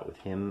take a shot with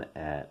him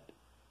at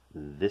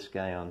this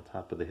guy on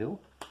top of the hill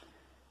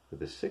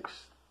with a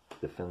 6.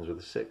 Defends with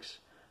a 6.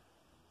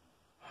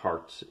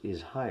 Hearts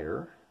is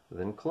higher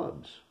than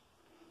clubs.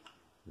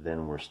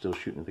 Then we're still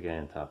shooting at the guy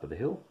on top of the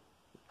hill.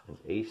 An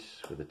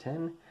ace with a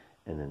 10.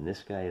 And then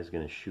this guy is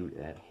going to shoot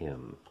at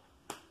him.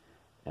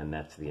 And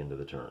that's the end of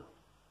the turn.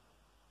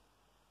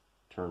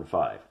 Turn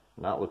 5.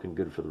 Not looking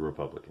good for the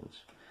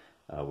Republicans.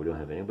 We don't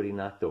have anybody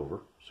knocked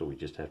over, so we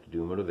just have to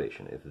do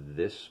motivation. If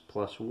this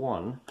plus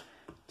 1,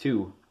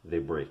 2, they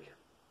break.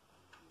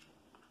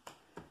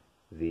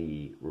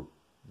 The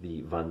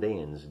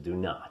Vendeans do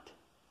not.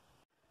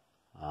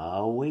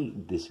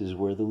 Wait, this is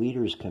where the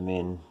leaders come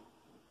in.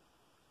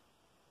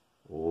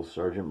 Old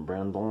Sergeant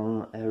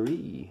Brandon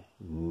Harry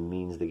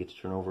means they get to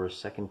turn over a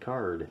second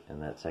card,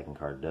 and that second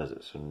card does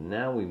it. So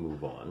now we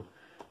move on.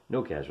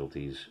 No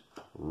casualties,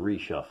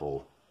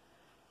 reshuffle,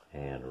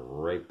 and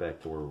right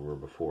back to where we were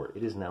before.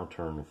 It is now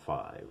turn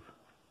 5.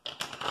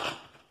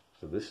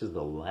 So this is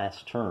the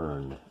last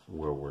turn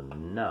where we're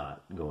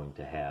not going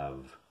to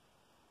have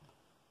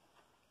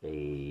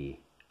a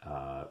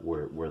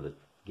where the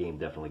game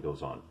definitely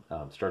goes on.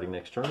 Starting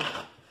next turn,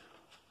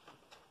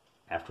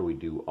 after we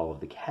do all of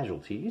the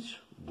casualties,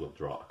 we'll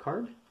draw a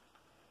card,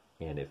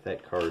 and if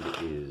that card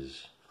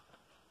is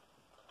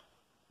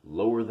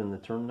lower than the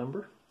turn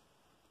number,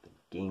 the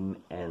game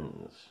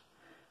ends.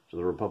 So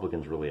the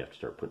Republicans really have to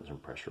start putting some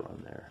pressure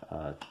on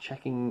there.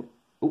 Checking.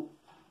 Oh,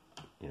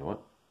 you know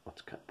what?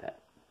 Let's cut that.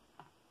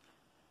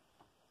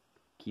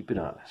 Keep it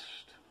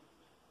honest.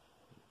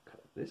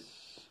 Cut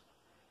this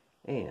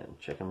and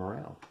checking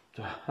morale.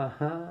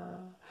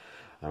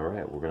 All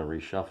right, we're going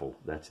to reshuffle.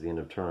 That's the end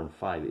of turn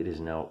 5. It is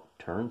now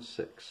turn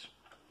 6.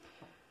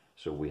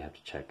 So we have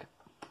to check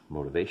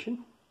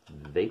motivation.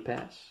 They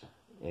pass,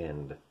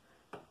 and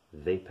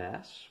they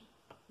pass.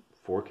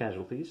 4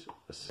 casualties,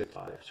 a 6,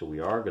 5. So we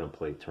are going to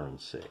play turn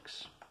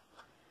 6.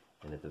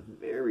 And at the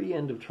very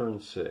end of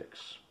turn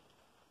 6,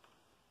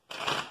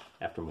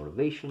 after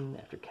motivation,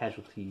 after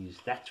casualties,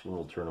 that's when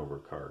we'll turn over a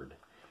card.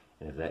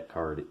 And if that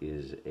card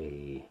is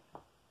a,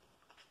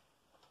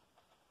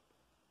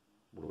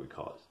 what do we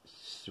call it?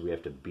 So we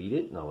have to beat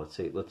it? No,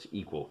 let's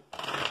equal.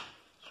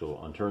 So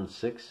on turn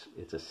 6,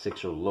 it's a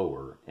 6 or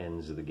lower,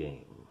 ends the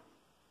game.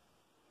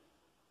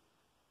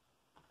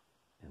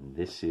 And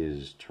this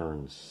is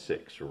turn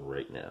 6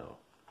 right now.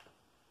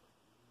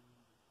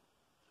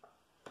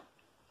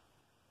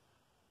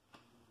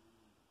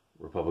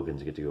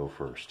 Republicans get to go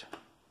first.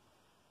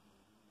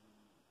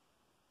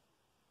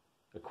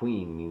 A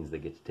queen means they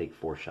get to take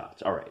 4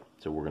 shots. All right,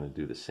 so we're going to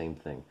do the same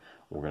thing.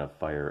 We're going to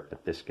fire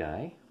at this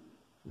guy.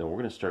 No, we're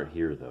going to start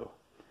here, though.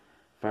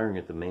 Firing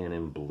at the man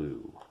in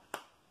blue.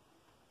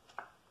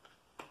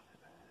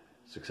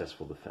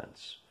 Successful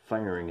defense.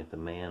 Firing at the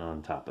man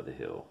on top of the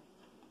hill.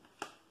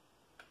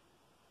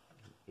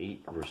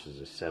 8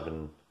 versus a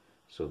 7,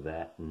 so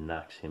that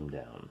knocks him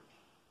down.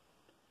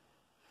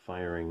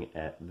 Firing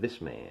at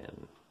this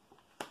man.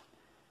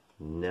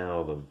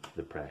 Now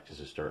the practice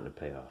is starting to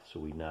pay off,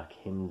 so we knock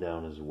him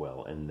down as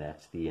well, and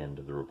that's the end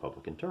of the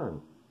Republican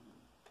turn.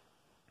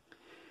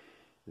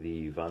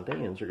 The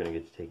Vendeans are going to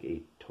get to take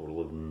a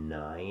total of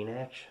 9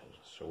 actions.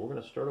 So we're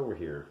going to start over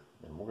here,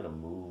 and we're going to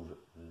move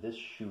this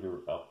shooter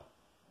up.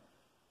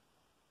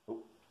 Oh,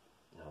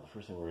 now the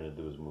first thing we're going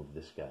to do is move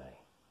this guy.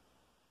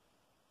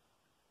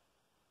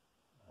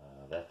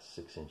 That's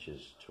 6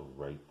 inches to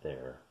right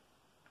there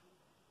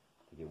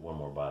to get one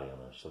more body on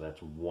there. So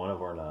that's one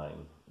of our 9.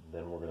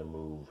 Then we're going to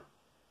move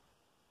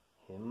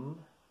him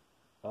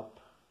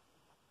up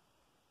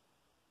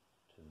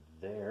to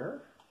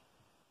there.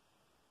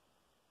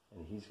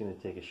 And he's going to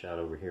take a shot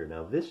over here.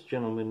 Now this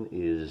gentleman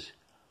is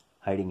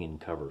hiding in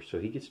cover, so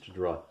he gets to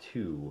draw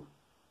 2.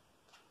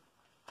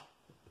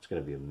 It's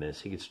going to be a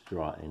miss. He gets to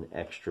draw an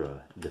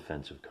extra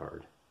defensive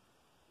card.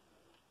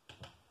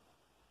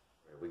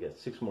 We got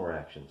 6 more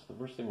actions. The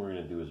first thing we're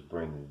going to do is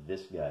bring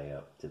this guy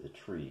up to the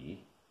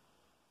tree.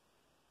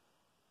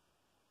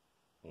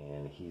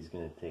 And he's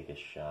going to take a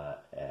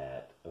shot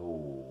at,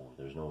 oh,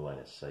 there's no line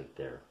of sight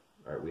there.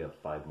 All right, we have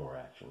 5 more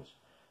actions.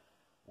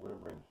 We're going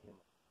to bring him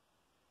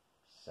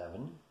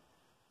 7.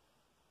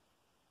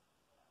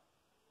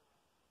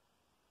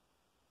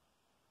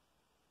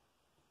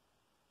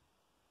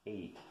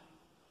 8.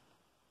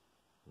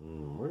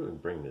 Where do we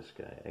bring this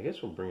guy? I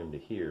guess we'll bring him to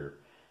here.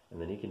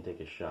 And then he can take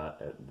a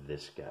shot at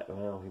this guy.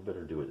 Well, he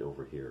better do it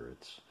over here.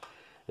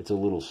 It's a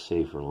little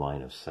safer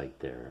line of sight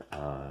there.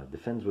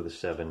 Defends with a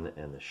 7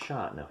 and the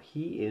shot. Now,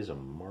 he is a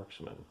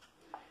marksman.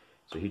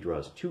 So he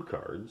draws 2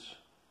 cards.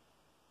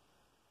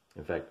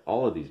 In fact,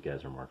 all of these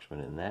guys are marksmen,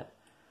 and that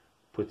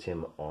puts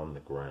him on the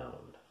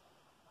ground.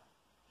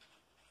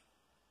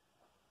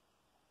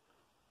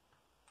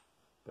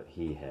 But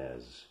he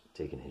has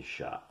taken his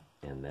shot.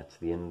 And that's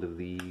the end of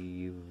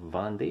the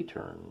Vendee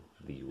turn.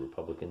 The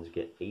Republicans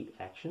get 8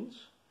 actions.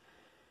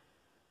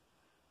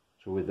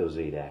 So with those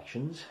 8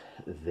 actions,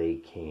 they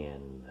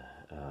can,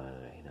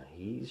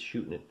 he's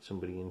shooting at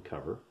somebody in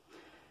cover.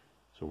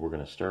 So we're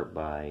going to start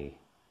by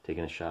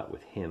taking a shot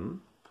with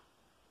him,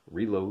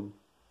 reload,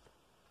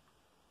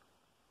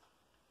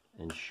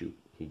 and shoot.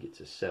 He gets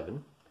a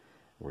 7.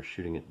 We're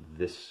shooting at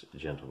this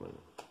gentleman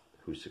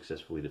who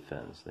successfully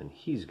defends. Then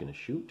he's going to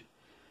shoot.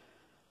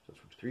 So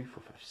it's 3,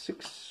 4, 5,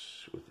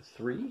 6 with a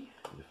 3,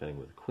 defending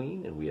with a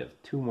queen, and we have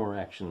 2 more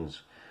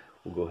actions.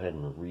 We'll go ahead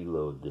and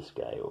reload this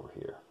guy over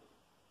here.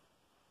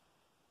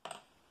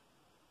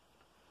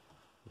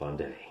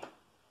 Vendee.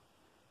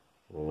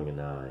 Rolling a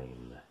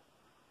 9.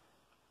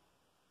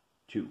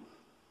 2.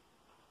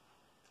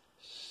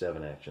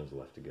 7 actions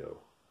left to go.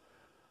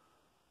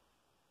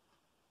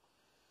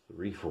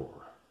 3, 4.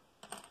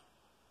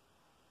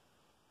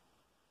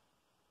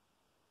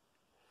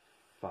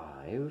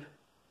 5.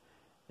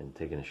 And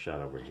taking a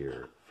shot over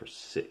here for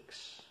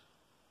 6.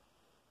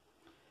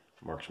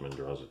 Marksman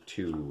draws a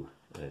 2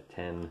 and a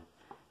 10.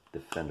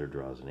 Defender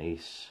draws an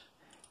ace.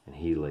 And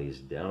he lays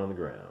down on the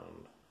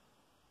ground.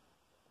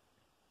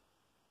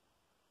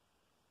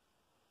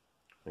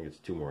 I think it's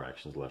 2 more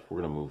actions left. We're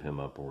going to move him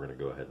up and we're going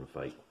to go ahead and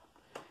fight.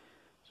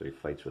 So he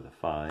fights with a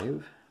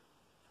 5.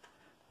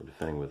 We're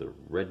defending with a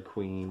red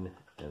queen,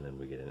 and then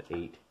we get an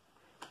 8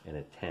 and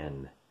a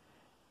 10.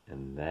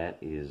 And that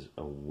is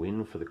a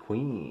win for the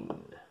queen.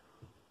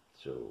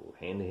 So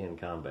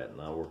hand-to-hand combat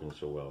not working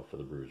so well for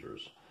the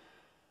bruisers.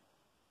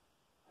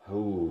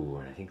 Oh,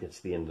 and I think that's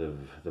the end of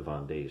the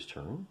Vendee's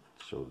turn.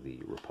 So the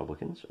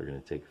Republicans are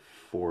going to take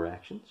 4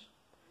 actions.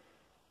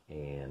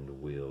 And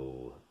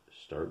we'll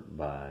start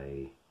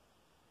by,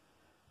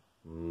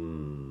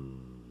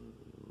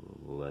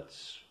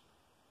 let's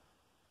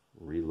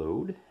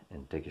reload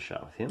and take a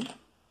shot with him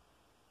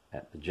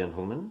at the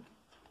gentleman.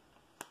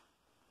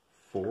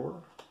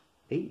 4,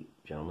 8.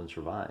 Gentleman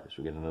survives.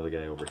 We get another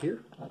guy over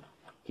here.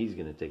 He's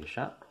going to take a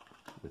shot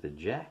with a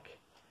jack.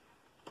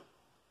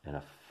 And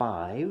a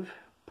 5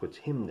 puts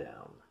him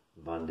down.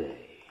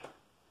 Vendee.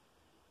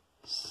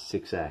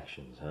 6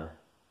 actions, huh?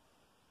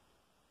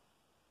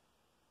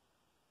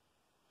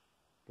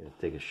 Going to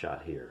take a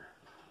shot here.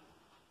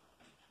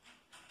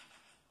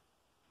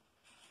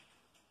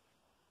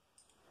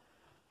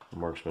 The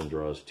marksman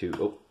draws 2.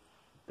 Oh,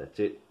 that's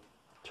it.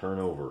 Turn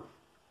over.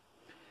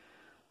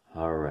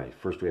 Alright,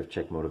 first we have to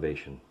check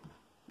motivation.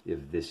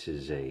 If this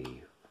is a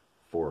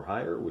 4 or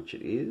higher, which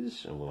it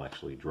is, and we'll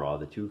actually draw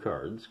the 2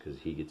 cards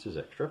because he gets his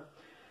extra.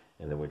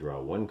 And then we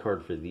draw 1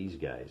 card for these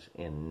guys.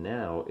 And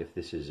now if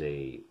this is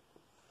a,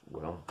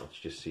 well, let's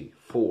just see,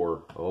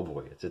 4, oh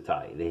boy, it's a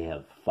tie. They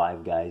have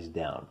 5 guys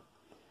down.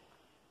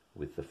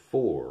 With the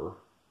 4,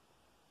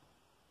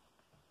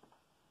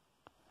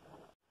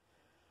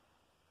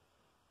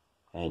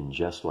 and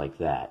just like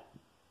that,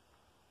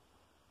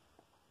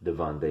 the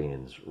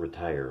Vendeans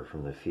retire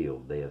from the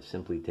field. They have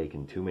simply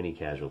taken too many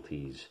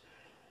casualties.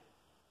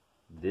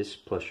 This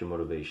plus your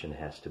motivation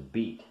has to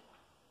beat.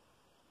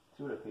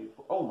 See what I paid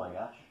for? Oh my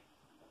gosh.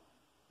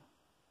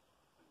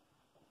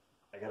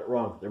 I got it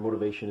wrong. Their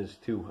motivation is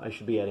 2. I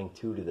should be adding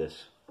 2 to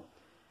this.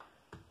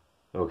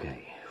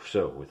 Okay,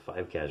 so with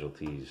 5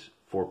 casualties,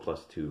 4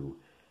 plus 2,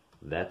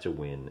 that's a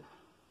win.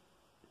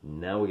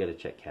 Now we got to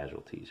check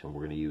casualties, and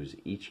we're going to use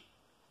each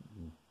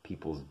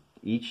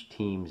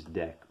team's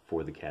deck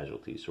for the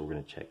casualties. So we're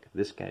going to check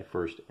this guy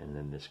first, and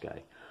then this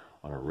guy.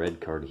 On a red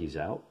card, he's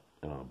out,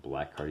 and on a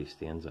black card, he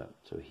stands up.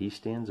 So he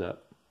stands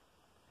up,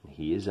 and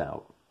he is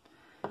out.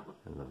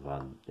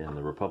 And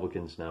the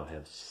Republicans now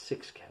have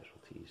 6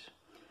 casualties.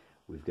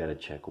 We've got to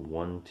check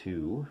 1,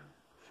 2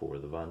 for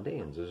the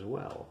Vendeans as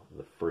well.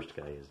 The first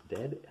guy is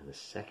dead, and the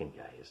second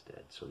guy is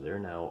dead. So they're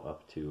now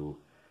up to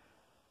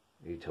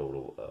a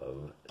total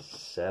of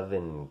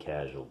 7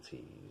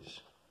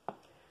 casualties.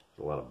 There's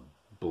a lot of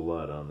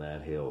blood on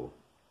that hill.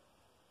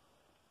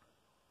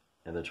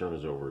 And the turn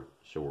is over,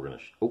 so we're going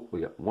to... oh,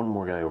 we got 1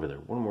 more guy over there.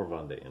 1 more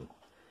Vendean.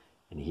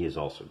 And he is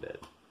also dead.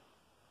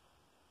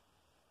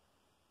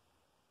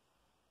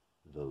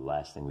 The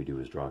last thing we do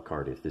is draw a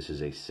card. If this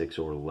is a 6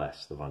 or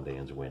less, the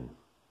Vendeans win.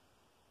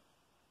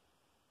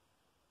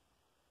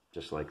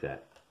 Just like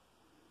that.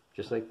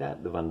 Just like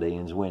that, the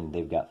Vendeans win.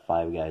 They've got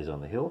 5 guys on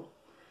the hill.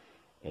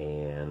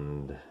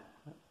 And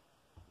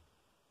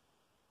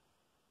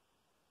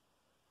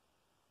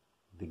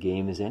the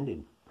game is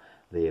ended.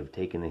 They have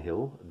taken the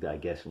hill. I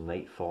guess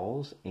night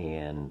falls,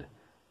 and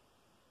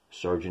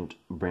Sergeant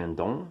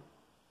Brandon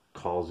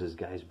calls his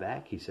guys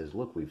back. He says,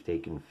 look, we've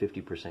taken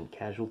 50%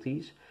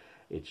 casualties.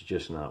 It's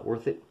just not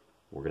worth it.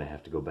 We're going to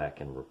have to go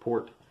back and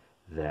report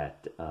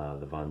that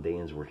the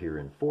Vendeans were here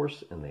in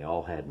force, and they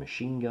all had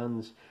machine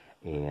guns,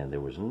 and there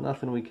was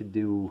nothing we could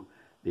do.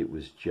 It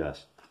was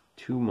just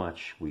too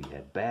much. We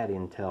had bad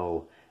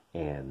intel,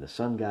 and the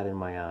sun got in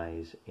my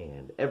eyes,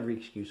 and every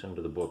excuse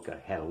under the book. I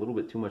had a little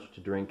bit too much to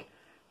drink.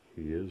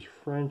 He is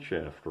French,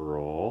 after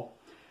all.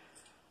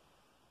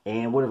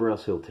 And whatever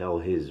else he'll tell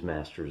his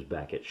masters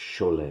back at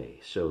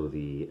Cholet. So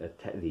the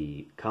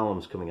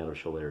columns coming out of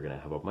Cholet are going to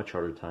have a much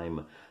harder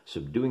time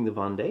subduing the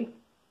Vendee,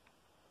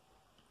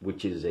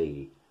 which is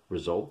a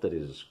result that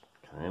is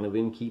kind of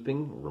in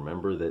keeping.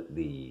 Remember that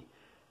the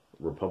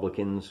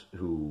Republicans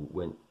who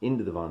went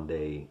into the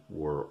Vendee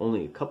were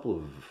only a couple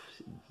of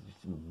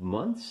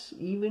months,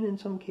 even in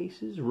some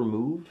cases,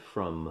 removed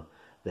from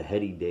the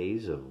heady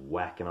days of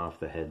whacking off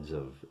the heads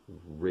of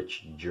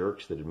rich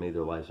jerks that had made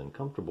their lives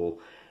uncomfortable.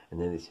 And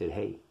then they said,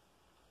 hey,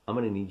 I'm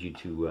going to need you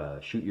to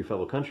shoot your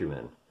fellow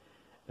countrymen.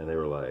 And they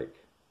were like,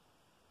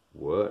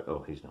 what?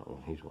 Oh, he's not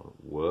one. He's one.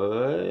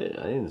 What?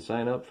 I didn't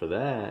sign up for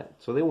that.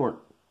 So they weren't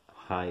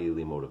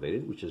highly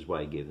motivated, which is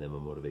why I gave them a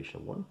motivation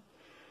of 1.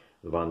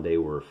 The Vendee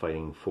were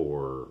fighting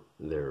for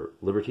their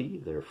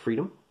liberty, their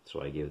freedom,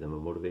 so I gave them a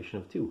motivation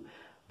of 2.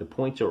 The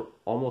points are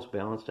almost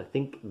balanced. I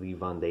think the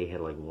Vendee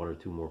had like 1 or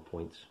 2 more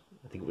points.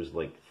 I think it was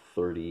like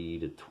 30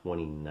 to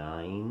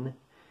 29.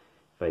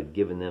 If I'd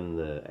given them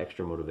the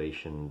extra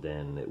motivation,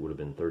 then it would have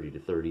been 30 to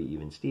 30,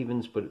 even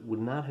Stevens, but it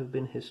would not have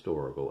been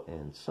historical.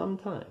 And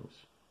sometimes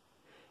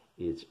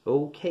it's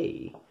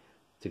okay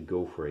to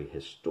go for a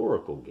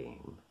historical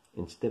game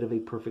instead of a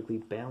perfectly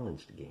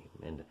balanced game.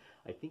 And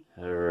I think...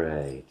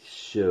 Alright,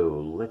 so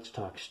let's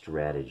talk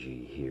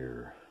strategy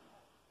here.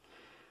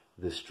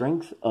 The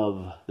strength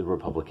of the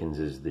Republicans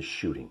is the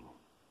shooting.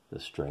 The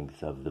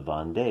strength of the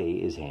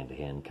Vendee is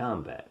hand-to-hand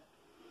combat.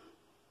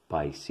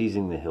 By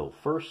seizing the hill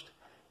first,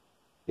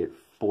 it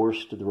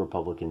forced the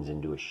Republicans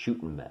into a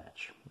shooting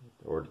match,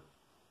 or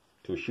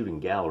to a shooting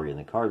gallery, and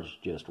the cards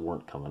just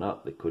weren't coming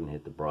up. They couldn't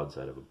hit the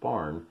broadside of a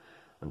barn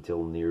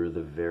until near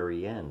the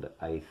very end.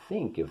 I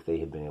think if they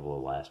had been able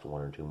to last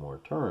 1 or 2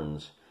 more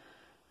turns,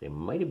 they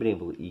might have been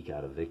able to eke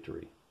out a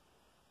victory.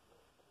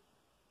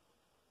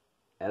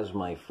 As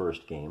my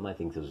first game, I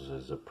think this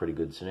is a pretty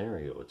good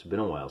scenario. It's been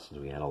a while since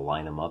we had to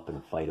line them up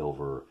and fight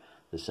over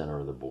the center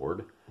of the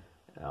board.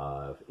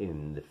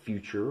 In the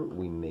future,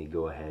 we may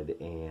go ahead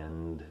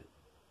and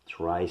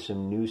try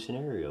some new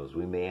scenarios.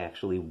 We may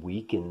actually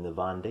weaken the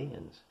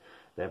Vendeans.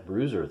 That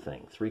bruiser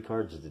thing, 3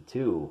 cards to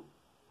 2,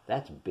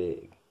 that's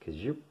big, because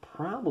you're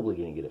probably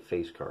going to get a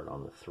face card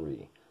on the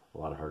 3. A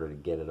lot harder to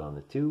get it on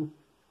the 2.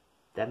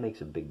 That makes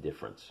a big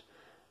difference.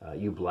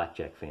 You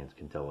blackjack fans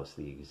can tell us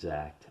the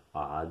exact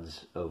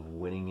odds of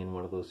winning in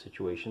one of those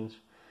situations.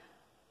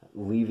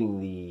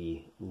 Leaving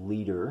the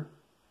leader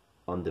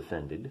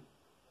undefended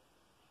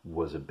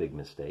was a big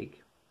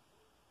mistake,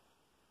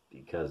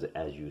 because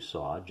as you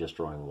saw, just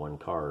drawing 1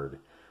 card,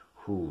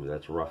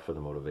 that's rough for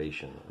the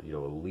motivation. You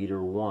know, a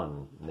leader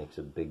 1 makes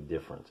a big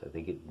difference. I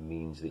think it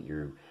means that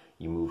you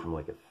move from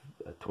like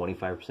a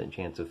 25%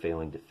 chance of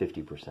failing to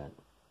 50%,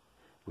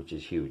 which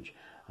is huge.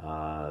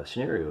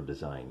 Scenario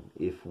design.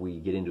 If we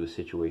get into a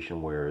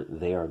situation where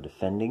they are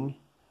defending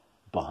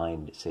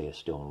behind, say, a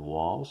stone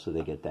wall, so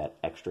they get that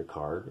extra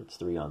card, it's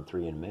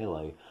 3-on-3 in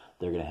melee,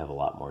 they're going to have a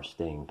lot more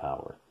staying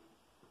power.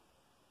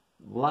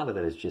 A lot of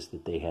that is just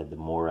that they had the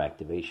more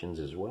activations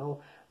as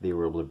well. They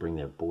were able to bring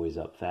their boys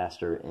up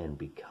faster, and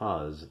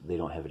because they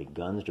don't have any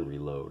guns to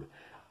reload,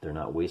 they're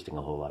not wasting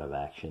a whole lot of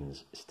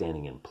actions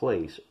standing in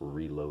place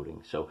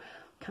reloading. So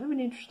kind of an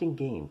interesting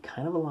game,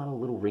 kind of a lot of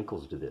little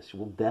wrinkles to this.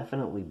 We'll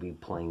definitely be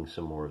playing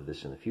some more of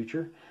this in the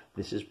future.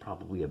 This is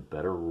probably a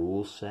better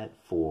rule set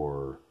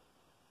for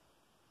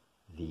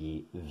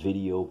the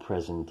video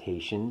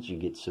presentations. You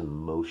get some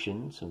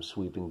motion, some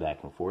sweeping back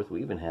and forth.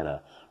 We even had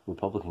a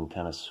Republican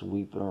kind of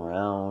sweeping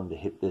around to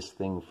hit this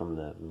thing from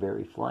the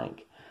very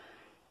flank.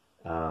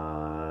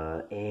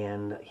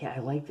 And yeah, I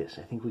like this.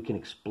 I think we can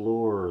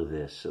explore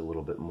this a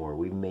little bit more.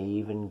 We may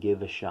even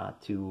give a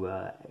shot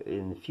to,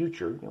 in the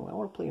future, I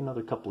want to play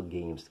another couple of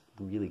games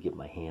to really get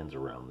my hands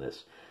around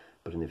this.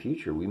 But in the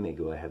future, we may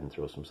go ahead and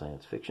throw some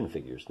science fiction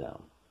figures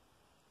down.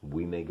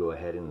 We may go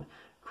ahead and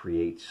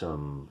create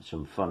some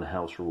fun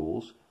house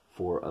rules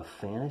for a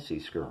fantasy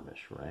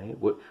skirmish, right?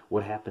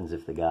 What happens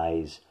if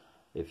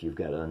if you've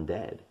got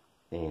undead?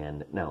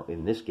 And now,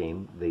 in this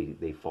game,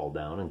 they fall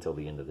down until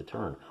the end of the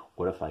turn.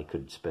 What if I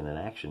could spend an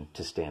action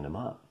to stand them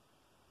up?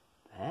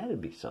 That'd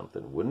be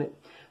something, wouldn't it?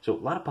 So, a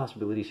lot of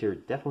possibilities here.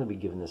 Definitely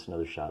be giving this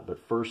another shot.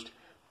 But first,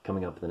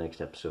 coming up in the next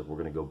episode, we're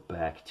going to go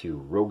back to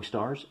Rogue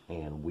Stars,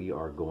 and we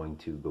are going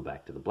to go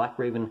back to the Black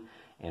Raven,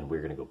 and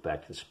we're going to go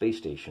back to the space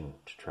station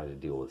to try to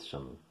deal with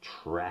some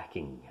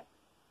tracking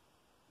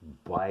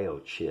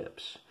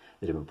biochips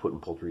that have been put in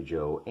Poultry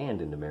Joe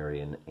and into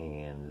Marion,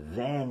 and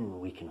then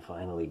we can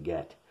finally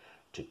get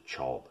to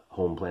Cholet,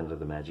 home planet of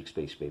the Magic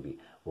Space Baby,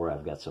 where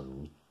I've got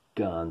some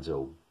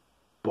gonzo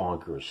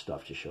bonkers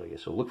stuff to show you.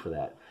 So look for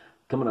that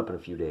coming up in a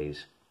few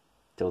days.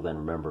 Till then,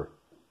 remember,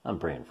 I'm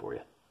praying for you.